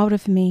wrench out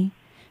of me,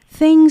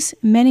 things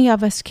many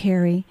of us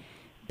carry,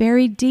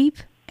 buried deep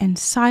and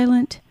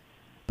silent,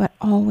 but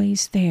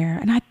always there.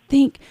 And I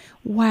think,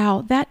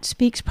 wow, that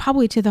speaks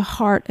probably to the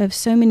heart of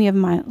so many of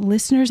my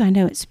listeners. I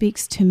know it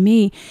speaks to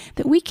me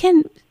that we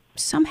can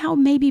somehow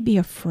maybe be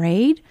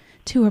afraid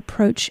to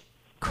approach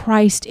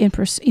Christ in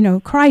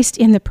Christ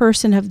in the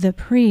person of the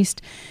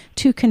priest,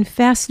 to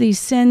confess these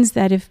sins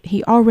that if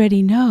He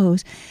already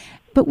knows.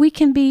 But we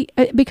can be,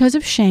 because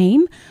of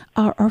shame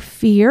or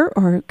fear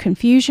or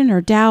confusion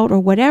or doubt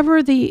or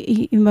whatever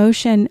the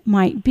emotion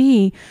might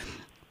be,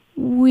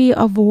 we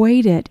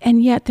avoid it.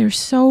 And yet there's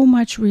so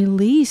much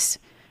release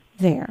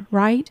there,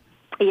 right?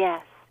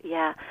 Yes,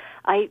 yeah.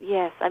 I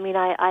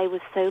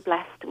was so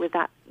blessed with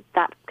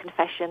that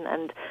confession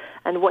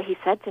and what He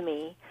said to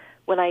me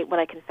when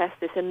I confessed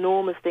this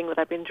enormous thing that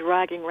I've been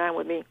dragging around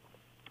with me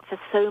for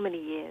so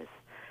many years.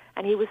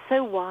 And He was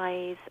so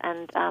wise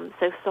and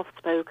so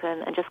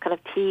soft-spoken and just kind of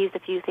teased a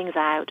few things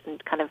out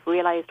and kind of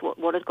realized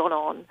what had gone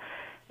on.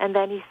 And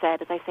then He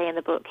said, as I say in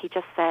the book, He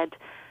just said,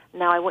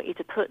 now I want you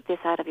to put this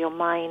out of your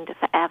mind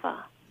forever.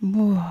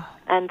 Whoa.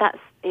 And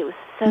it was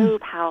so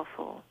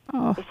powerful.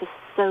 Oh. It's just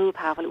so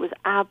powerful. It was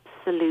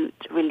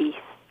absolute release.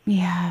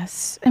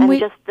 Yes. And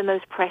just the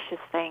most precious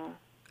thing.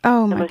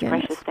 Oh, my goodness. The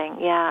most precious thing.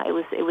 Yeah, it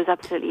was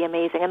absolutely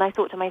amazing. And I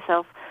thought to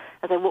myself,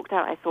 as I walked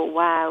out, I thought,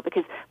 wow,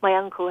 because my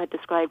uncle had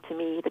described to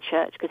me the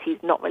church, because he's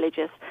not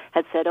religious,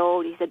 he said,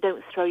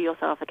 don't throw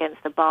yourself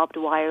against the barbed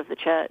wire of the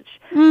church.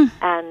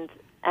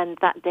 And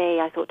that day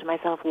I thought to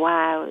myself,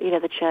 wow,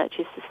 the church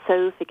is just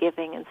so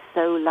forgiving and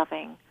so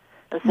loving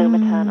and so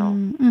maternal.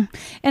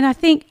 And I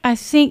think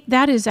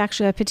that is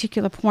actually a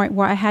particular point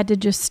where I had to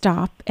just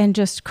stop and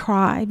just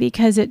cry,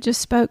 because it just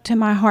spoke to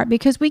my heart.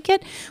 Because we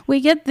get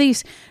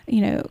these,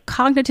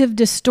 cognitive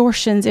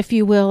distortions, if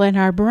you will, in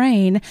our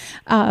brain,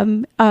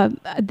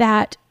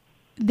 that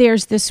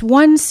there's this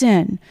one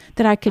sin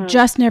that I could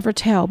just never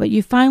tell, but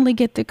you finally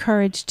get the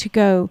courage to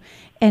go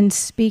and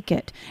speak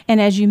it. And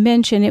as you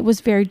mentioned, it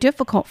was very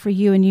difficult for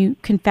you, and you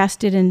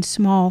confessed it in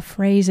small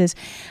phrases.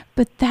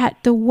 But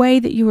the way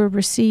that you were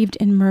received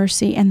in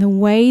mercy and the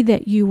way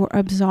that you were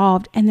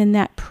absolved, and then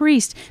that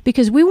priest,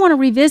 because we want to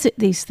revisit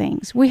these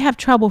things. We have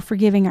trouble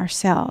forgiving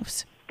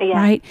ourselves,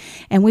 right?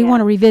 And we want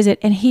to revisit.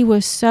 And he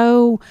was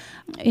so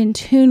in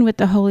tune with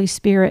the Holy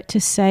Spirit to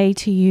say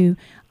to you,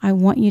 I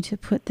want you to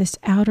put this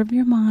out of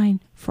your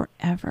mind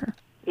forever.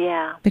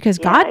 Yeah. Because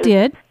God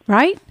did,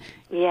 right?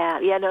 Yeah,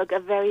 no, a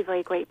very,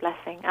 very great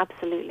blessing.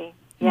 Absolutely.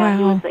 Yeah,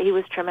 Wow. He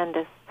was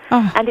tremendous.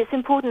 Oh. And it's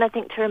important, I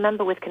think, to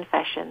remember with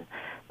confession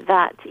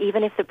that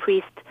even if the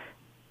priest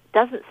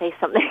doesn't say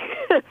something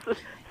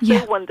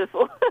so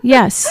wonderful,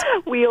 yes,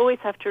 we always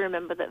have to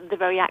remember that the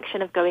very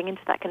action of going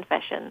into that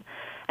confession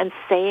and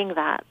saying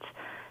that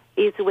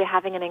is we're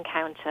having an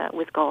encounter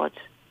with God,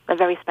 a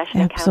very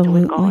special encounter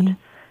with God.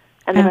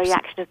 And the very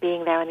action of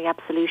being there in the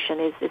absolution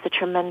is a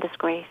tremendous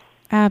grace.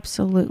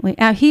 Absolutely.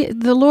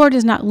 The Lord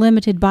is not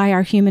limited by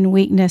our human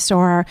weakness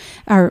or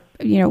our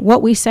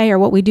what we say or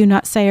what we do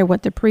not say or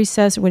what the priest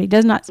says or what he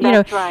does not.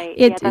 That's right.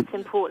 That's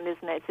important,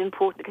 isn't it? It's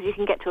important because you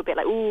can get to a bit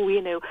like,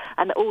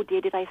 and oh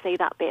dear, did I say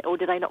that bit or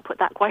did I not put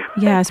that quite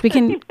right? Yes, we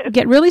can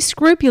get really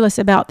scrupulous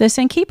about this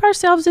and keep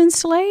ourselves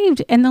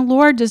enslaved. And the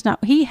Lord does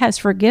not. He has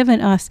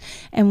forgiven us,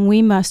 and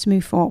we must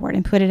move forward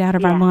and put it out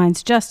of our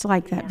minds, just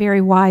like that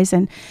very wise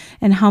and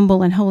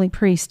humble and holy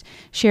priest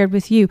shared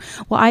with you.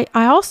 Well,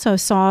 I also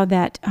saw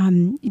that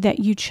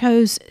you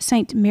chose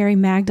Saint Mary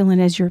Magdalene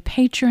as your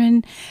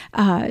patron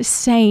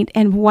saint,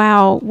 and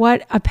wow,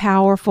 what a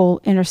powerful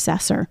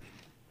intercessor.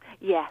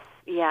 Yes,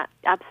 yeah,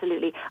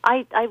 absolutely.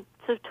 I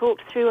sort of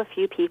talked through a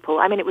few people.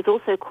 I mean, it was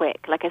also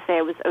quick. Like I say,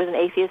 I was an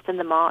atheist in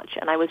the March,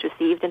 and I was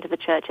received into the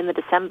church in the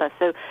December.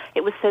 So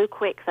it was so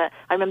quick that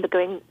I remember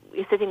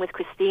sitting with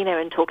Christina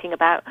and talking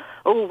about,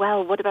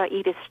 what about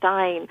Edith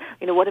Stein?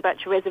 What about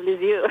Therese of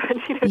Lisieux?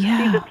 And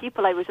these are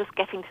people I was just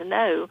getting to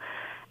know.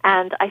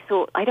 And I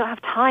thought, I don't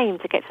have time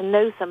to get to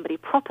know somebody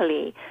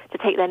properly to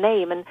take their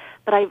name.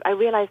 But I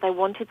realized I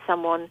wanted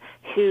someone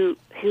who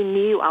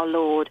knew our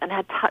Lord and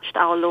had touched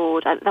our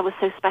Lord. That was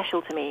so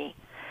special to me.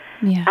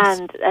 Yes.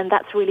 And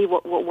that's really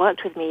what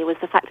worked with me was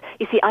the fact,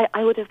 you see,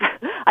 I would have,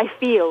 I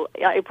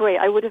pray,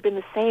 I would have been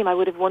the same. I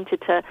would have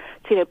wanted to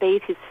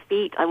bathe his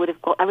feet. I would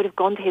have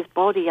gone to his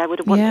body. I would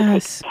have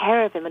wanted to take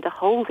care of him and to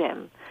hold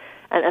him.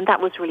 And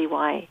that was really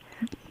why.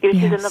 This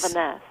is another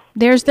nurse.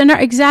 There's the nurse.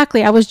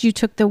 Exactly. You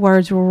took the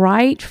words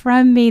right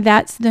from me.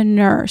 That's the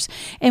nurse.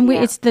 And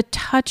it's the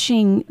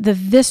touching, the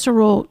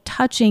visceral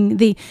touching,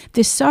 the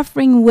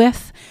suffering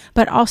with,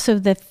 but also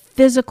the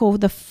physical,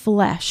 the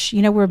flesh.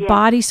 We're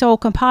body, soul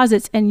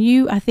composites. And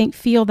you, I think,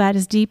 feel that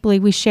as deeply.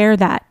 We share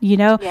that,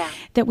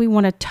 that we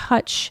want to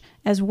touch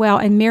as well.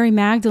 And Mary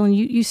Magdalene,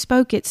 you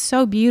spoke it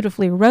so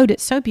beautifully, wrote it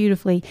so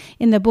beautifully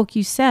in the book.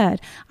 You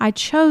said, I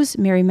chose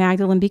Mary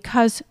Magdalene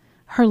because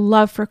her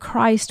love for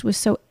Christ was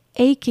so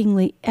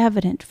achingly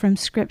evident from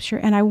Scripture,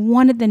 and I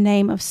wanted the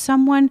name of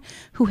someone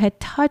who had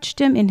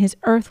touched him in his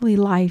earthly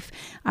life.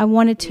 I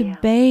wanted to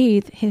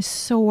bathe his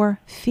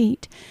sore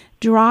feet,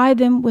 dry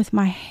them with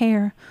my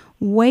hair,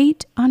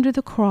 wait under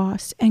the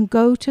cross, and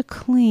go to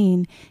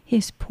clean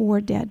his poor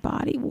dead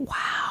body.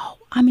 Wow.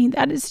 I mean,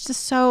 that is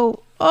just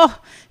so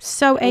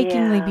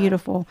achingly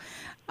beautiful.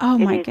 Oh,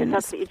 my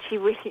goodness. She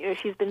really,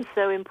 she's been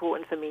so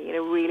important for me,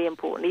 really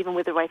important. Even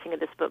with the writing of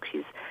this book,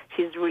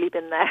 she's really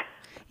been there.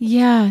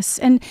 Yes,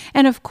 and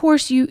of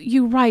course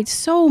you write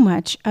so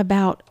much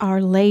about Our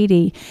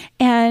Lady,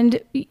 and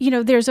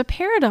there's a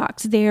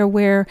paradox there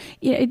where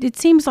it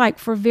seems like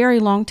for a very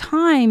long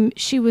time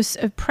she was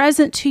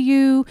present to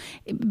you,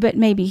 but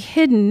maybe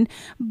hidden,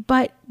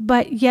 but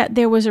yet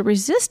there was a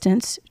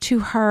resistance to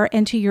her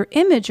and to your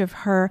image of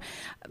her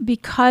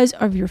because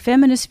of your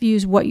feminist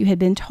views, what you had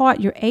been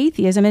taught, your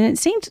atheism, and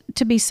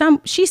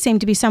she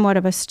seemed to be somewhat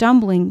of a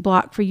stumbling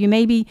block for you,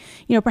 maybe,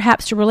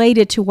 perhaps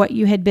related to what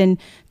you had been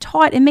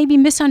taught and maybe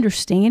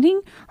misunderstanding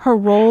her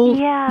role,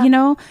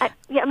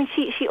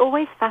 she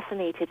always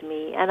fascinated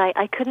me, and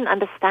I couldn't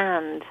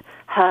understand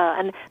her,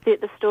 and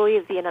the story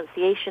of the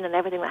Annunciation and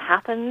everything that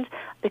happened,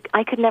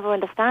 I could never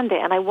understand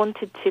it, and I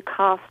wanted to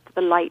cast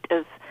the light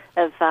of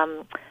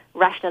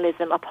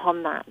rationalism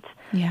upon that.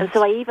 Yes. And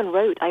so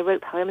I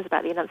wrote poems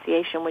about the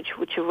Annunciation, which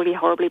are really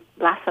horribly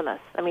blasphemous.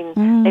 I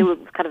mean, they were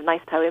kind of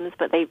nice poems,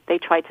 but they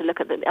tried to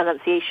look at the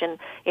Annunciation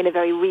in a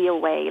very real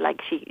way,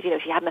 like she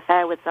had an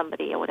affair with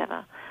somebody or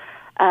whatever.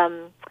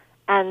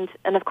 And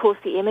of course,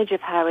 the image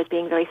of her as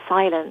being very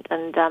silent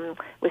and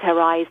with her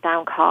eyes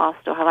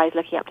downcast or her eyes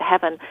looking up to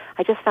heaven,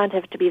 I just found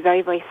her to be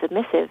very, very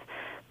submissive.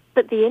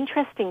 But the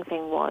interesting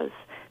thing was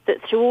that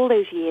through all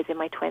those years in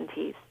my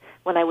 20s,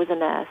 when I was a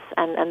nurse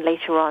and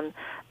later on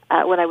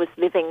when I was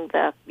living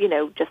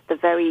just the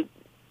very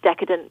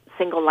decadent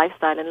single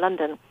lifestyle in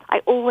London, I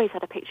always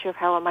had a picture of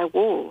her on my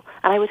wall,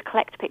 and I would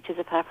collect pictures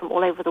of her from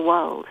all over the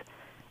world.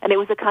 And it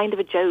was a kind of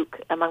a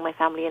joke among my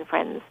family and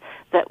friends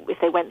that if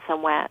they went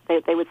somewhere,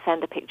 they would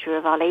send a picture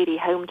of Our Lady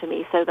home to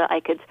me so that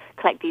I could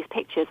collect these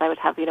pictures. I would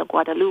have,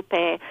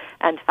 Guadalupe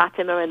and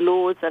Fatima and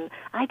Lourdes, and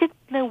I didn't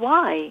know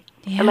why.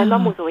 Yeah. And my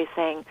mum was always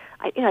saying,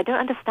 I don't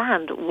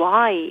understand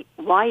why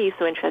are you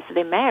so interested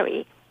in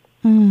Mary?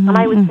 Mm-hmm. And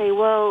I would say,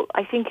 well,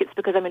 I think it's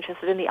because I'm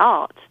interested in the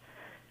art,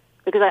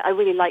 because I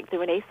really like the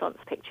Renaissance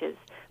pictures.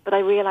 But I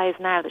realize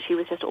now that she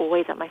was just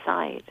always at my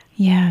side.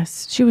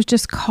 Yes, she was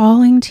just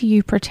calling to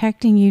you,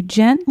 protecting you,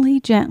 gently,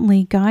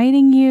 gently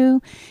guiding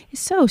you. It's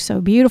so,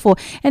 so beautiful.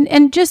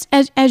 And just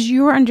as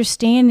your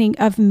understanding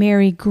of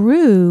Mary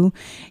grew,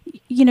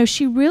 you know,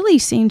 she really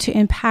seemed to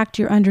impact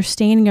your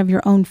understanding of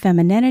your own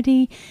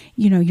femininity,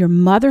 you know, your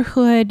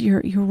motherhood,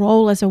 your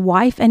role as a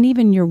wife, and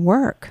even your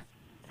work.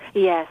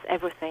 Yes,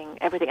 everything.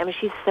 I mean,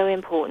 she's so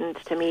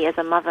important to me as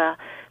a mother,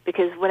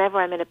 because whenever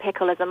I'm in a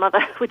pickle as a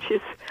mother, which is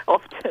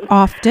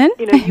often,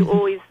 you know, you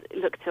always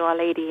look to Our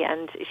Lady,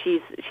 and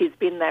she's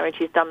been there and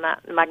she's done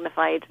that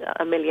magnified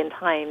a million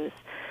times.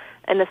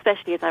 And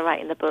especially as I write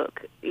in the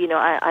book, you know,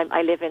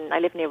 I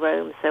live near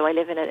Rome, so I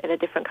live in a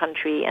different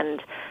country,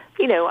 and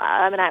you know,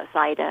 I'm an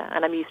outsider,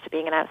 and I'm used to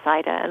being an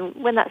outsider. And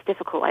when that's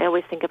difficult, I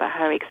always think about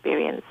her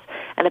experience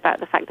and about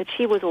the fact that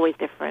she was always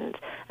different,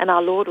 and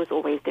our Lord was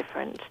always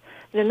different.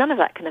 You know, none of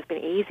that can have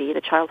been easy.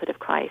 The childhood of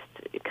Christ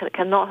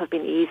cannot have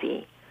been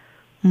easy.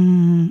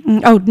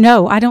 Oh,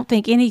 no, I don't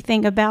think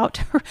anything about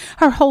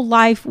her whole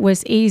life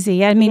was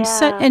easy. I mean,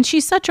 and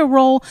she's such a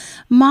role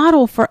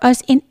model for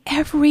us in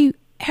every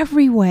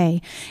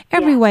way.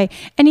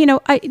 And, you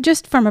know,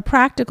 just from a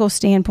practical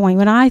standpoint,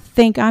 when I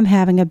think I'm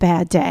having a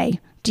bad day,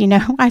 do you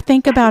know, I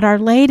think about Our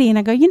Lady and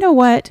I go, you know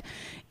what?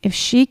 If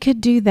she could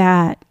do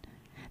that,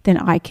 then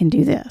I can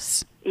do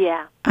this.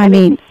 Yeah. I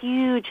mean, it's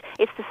huge.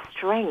 It's the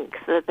strength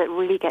that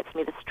really gets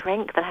me, the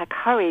strength and her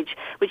courage,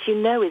 which you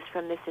know is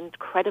from this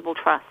incredible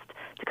trust,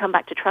 to come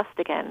back to trust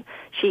again.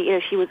 She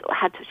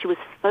was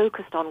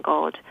focused on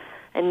God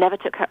and never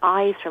took her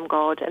eyes from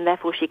God, and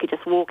therefore she could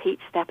just walk each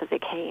step as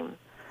it came.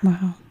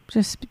 Wow.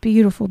 Just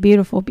beautiful,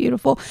 beautiful,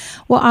 beautiful.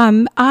 Well,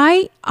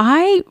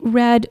 I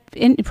read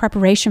in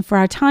preparation for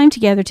our time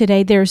together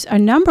today, there's a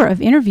number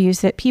of interviews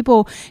that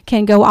people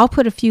can go. I'll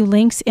put a few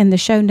links in the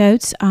show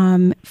notes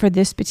for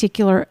this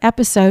particular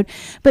episode.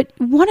 But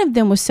one of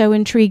them was so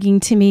intriguing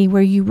to me,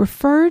 where you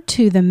referred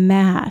to the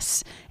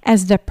Mass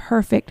as the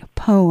perfect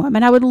poem.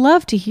 And I would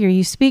love to hear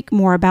you speak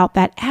more about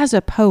that as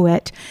a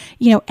poet,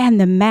 you know, and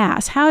the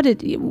Mass. How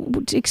did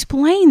you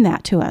explain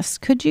that to us?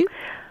 Could you?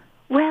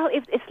 Well,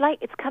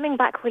 it's coming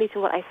back really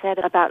to what I said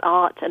about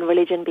art and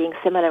religion being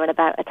similar, and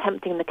about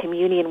attempting the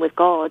communion with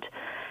God.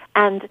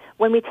 And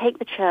when we take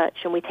the church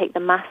and we take the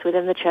Mass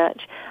within the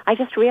church, I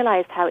just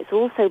realized how it's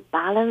also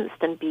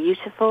balanced and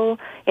beautiful,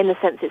 in the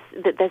sense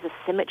that there's a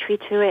symmetry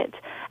to it,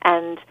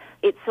 and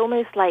it's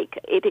almost like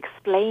it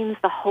explains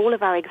the whole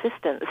of our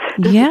existence.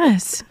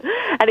 Yes.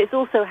 And it's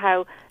also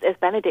how, as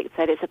Benedict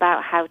said, it's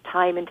about how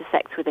time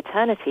intersects with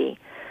eternity.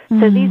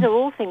 So these are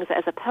all things that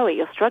as a poet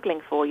you're struggling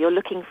for. You're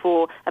looking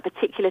for a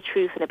particular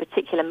truth in a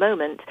particular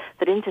moment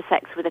that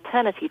intersects with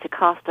eternity to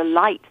cast a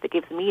light that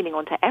gives meaning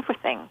onto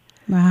everything.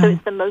 Wow. So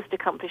it's the most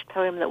accomplished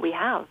poem that we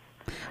have.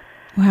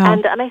 Wow.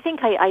 And I think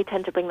I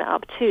tend to bring that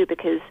up too,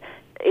 because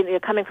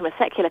coming from a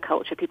secular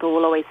culture, people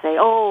will always say,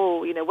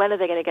 oh, you know, when are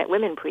they going to get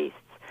women priests?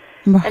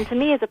 Right. And to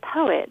me, as a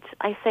poet,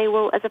 I say,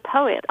 well, as a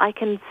poet, I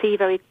can see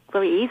very,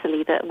 very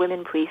easily that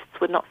women priests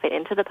would not fit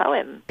into the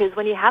poem. Because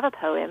when you have a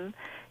poem,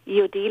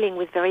 you're dealing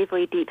with very,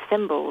 very deep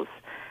symbols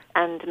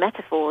and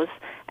metaphors.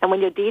 And when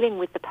you're dealing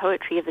with the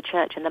poetry of the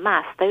church and the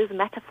Mass, those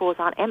metaphors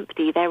aren't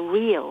empty. They're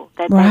real.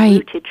 They're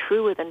rooted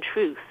truer than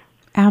truth.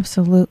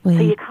 Absolutely.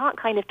 So you can't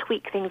kind of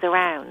tweak things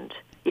around.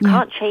 You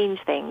can't change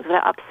things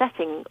without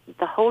upsetting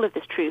the whole of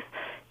this truth,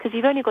 because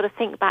you've only got to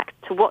think back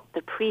to what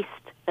the priest,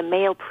 the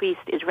male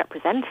priest, is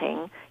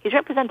representing. He's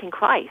representing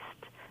Christ,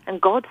 and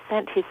God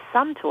sent his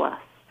son to us.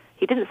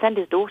 He didn't send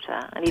his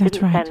daughter, and he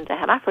didn't send a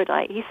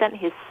hermaphrodite. He sent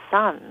his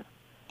son.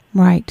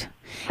 Right.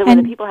 So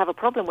whether people have a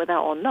problem with that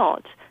or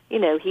not, you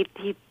know, he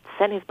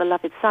sent his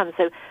beloved son.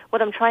 So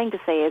what I'm trying to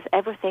say is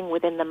everything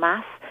within the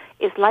Mass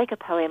is like a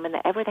poem, and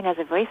that everything has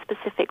a very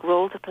specific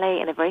role to play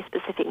and a very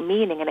specific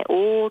meaning, and it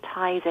all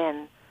ties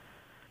in.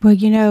 Well,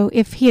 you know,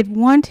 if he had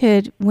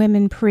wanted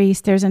women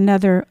priests, there's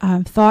another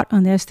thought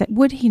on this, that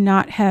would he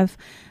not have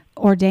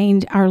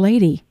ordained Our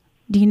Lady?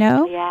 Do you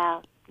know?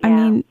 Yeah. I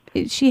mean,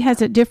 she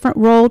has a different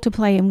role to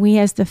play, and we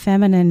as the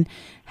feminine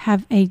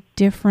have a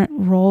different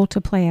role to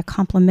play, a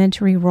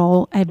complementary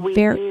role, a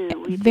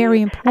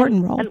very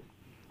important role.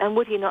 And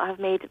would he not have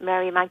made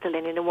Mary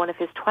Magdalene one of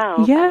his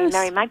 12? Yes. I mean,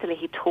 Mary Magdalene,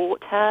 he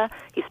taught her,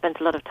 he spent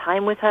a lot of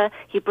time with her,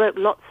 he broke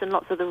lots and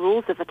lots of the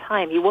rules of the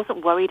time. He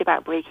wasn't worried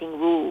about breaking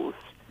rules.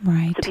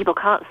 Right. So people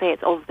can't say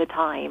it's of the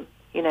time,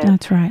 you know.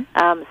 That's right.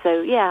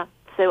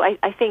 So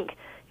I think,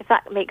 if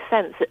that makes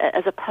sense,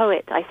 as a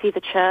poet, I see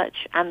the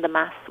church and the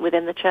Mass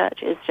within the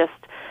church is just,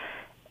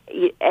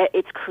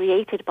 it's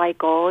created by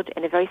God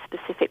in a very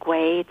specific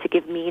way to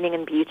give meaning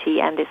and beauty,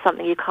 and it's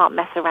something you can't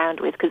mess around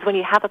with, because when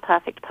you have a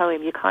perfect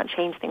poem, you can't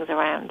change things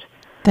around.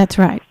 That's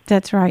right.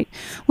 That's right.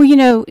 Well, you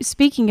know,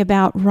 speaking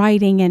about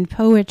writing and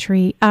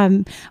poetry,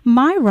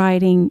 my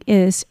writing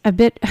is a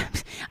bit,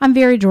 I'm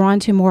very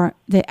drawn to more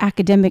the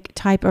academic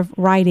type of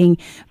writing,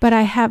 but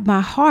I have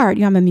my heart,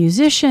 you know, I'm a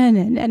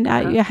musician, and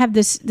I have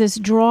this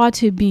draw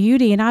to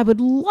beauty, and I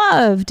would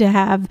love to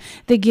have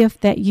the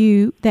gift that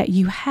you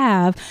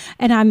have.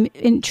 And I'm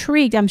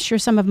intrigued. I'm sure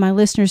some of my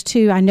listeners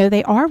too, I know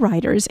they are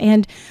writers,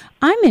 and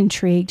I'm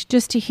intrigued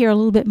just to hear a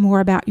little bit more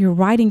about your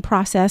writing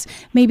process,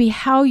 maybe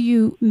how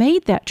you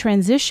made that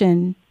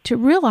transition to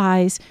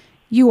realize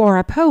you are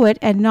a poet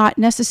and not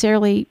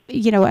necessarily,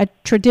 a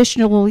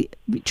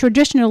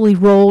traditionally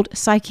rolled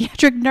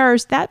psychiatric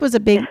nurse. That was a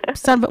big,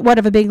 somewhat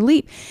of a big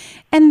leap.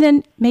 And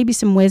then maybe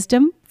some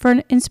wisdom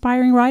for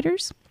inspiring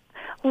writers?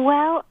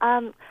 Well,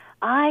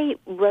 I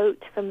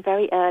wrote from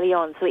very early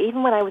on. So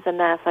even when I was a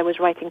nurse, I was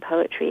writing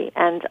poetry.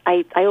 And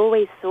I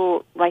always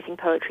saw writing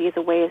poetry as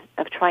a way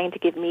of trying to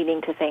give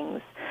meaning to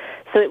things.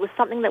 So it was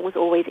something that was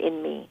always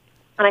in me.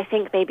 And I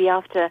think maybe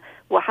after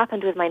what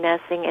happened with my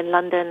nursing in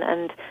London,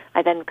 and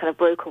I then kind of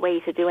broke away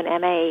to do an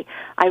MA,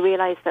 I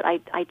realized that I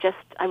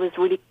was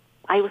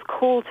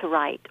called to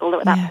write, although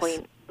at that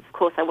point, of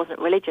course, I wasn't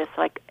religious,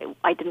 so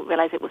I didn't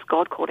realize it was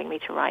God calling me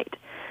to write.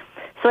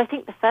 So I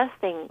think the first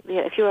thing,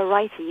 if you're a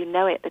writer, you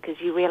know it because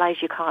you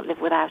realize you can't live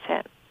without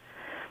it.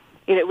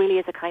 It really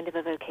is a kind of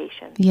a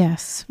vocation.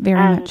 Yes, very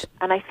much.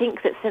 And I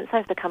think that since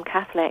I've become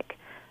Catholic,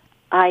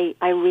 I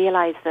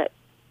realize that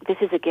this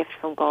is a gift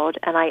from God,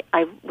 and I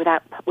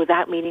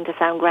without meaning to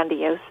sound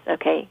grandiose,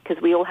 okay,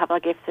 because we all have our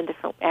gifts in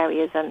different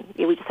areas, and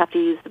we just have to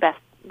use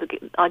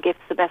our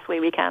gifts the best way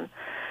we can.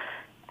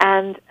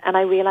 And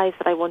I realized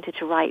that I wanted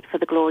to write for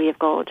the glory of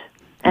God,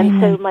 and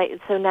so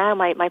now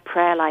my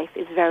prayer life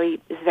is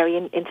very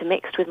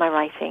intermixed with my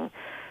writing,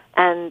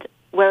 and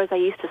whereas I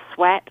used to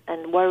sweat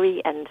and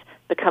worry and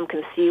become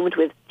consumed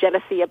with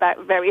jealousy about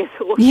various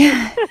horses.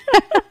 Yeah.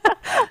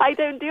 I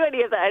don't do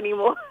any of that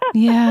anymore.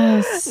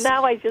 Yes.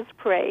 Now I just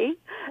pray,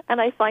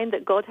 and I find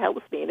that God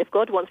helps me. And if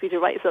God wants me to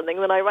write something,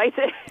 then I write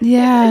it.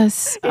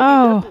 Yes. If He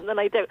doesn't, then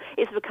I don't.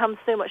 It's become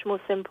so much more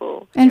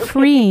simple. And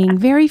freeing,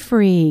 very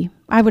free,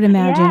 I would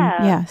imagine.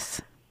 Yeah.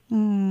 Yes.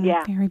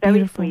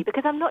 Very free,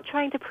 because I'm not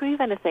trying to prove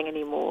anything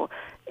anymore.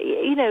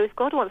 If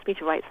God wants me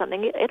to write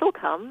something, it'll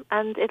come,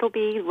 and it'll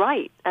be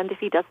right. And if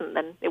He doesn't,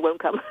 then it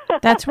won't come.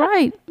 That's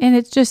right. And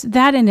it's just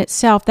that in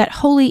itself, that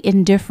holy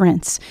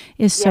indifference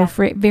is so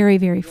free, very,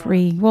 very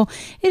free. Well,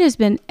 it has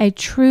been a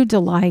true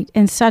delight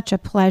and such a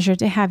pleasure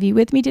to have you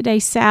with me today,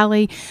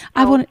 Sally.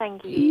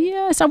 Thank you.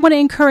 Yes, I want to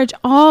encourage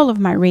all of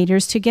my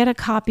readers to get a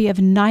copy of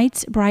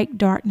Night's Bright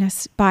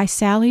Darkness by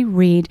Sally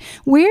Reed.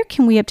 Where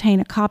can we obtain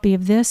a copy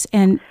of this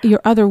and your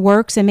other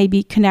works and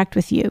maybe connect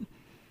with you?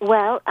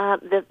 Well,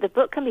 the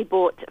book can be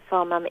bought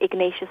from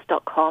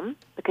Ignatius.com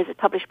because it's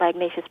published by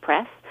Ignatius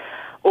Press,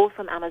 or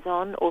from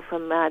Amazon, or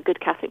from good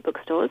Catholic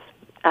bookstores,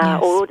 or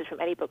ordered from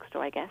any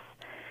bookstore, I guess.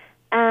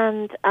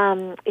 And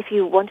if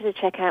you wanted to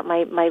check out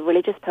my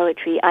religious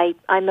poetry,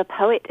 I'm a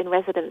poet in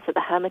residence at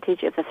the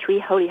Hermitage of the Three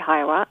Holy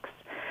Hierarchs,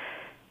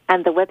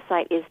 and the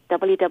website is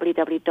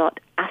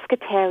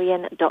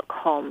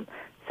www.asketarian.com.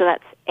 So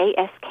that's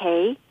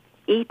ASKETERION.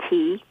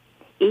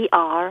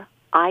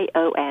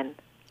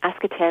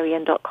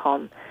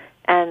 Asketarian.com,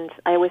 and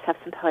I always have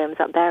some poems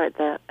up there at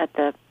the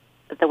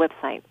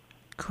website.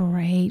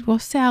 Great. Well,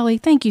 Sally,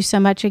 thank you so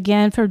much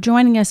again for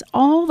joining us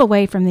all the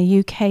way from the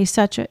UK.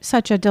 Such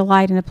a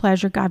delight and a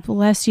pleasure. God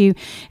bless you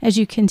as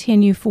you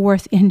continue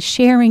forth in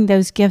sharing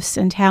those gifts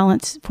and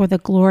talents for the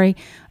glory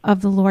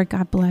of the Lord.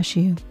 God bless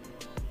you.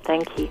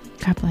 Thank you.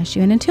 God bless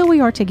you. And until we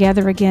are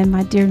together again,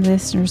 my dear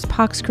listeners,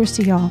 Pax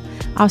Christi all.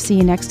 I'll see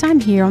you next time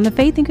here on the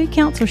Faith and Good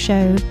Counsel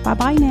Show.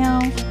 Bye-bye now.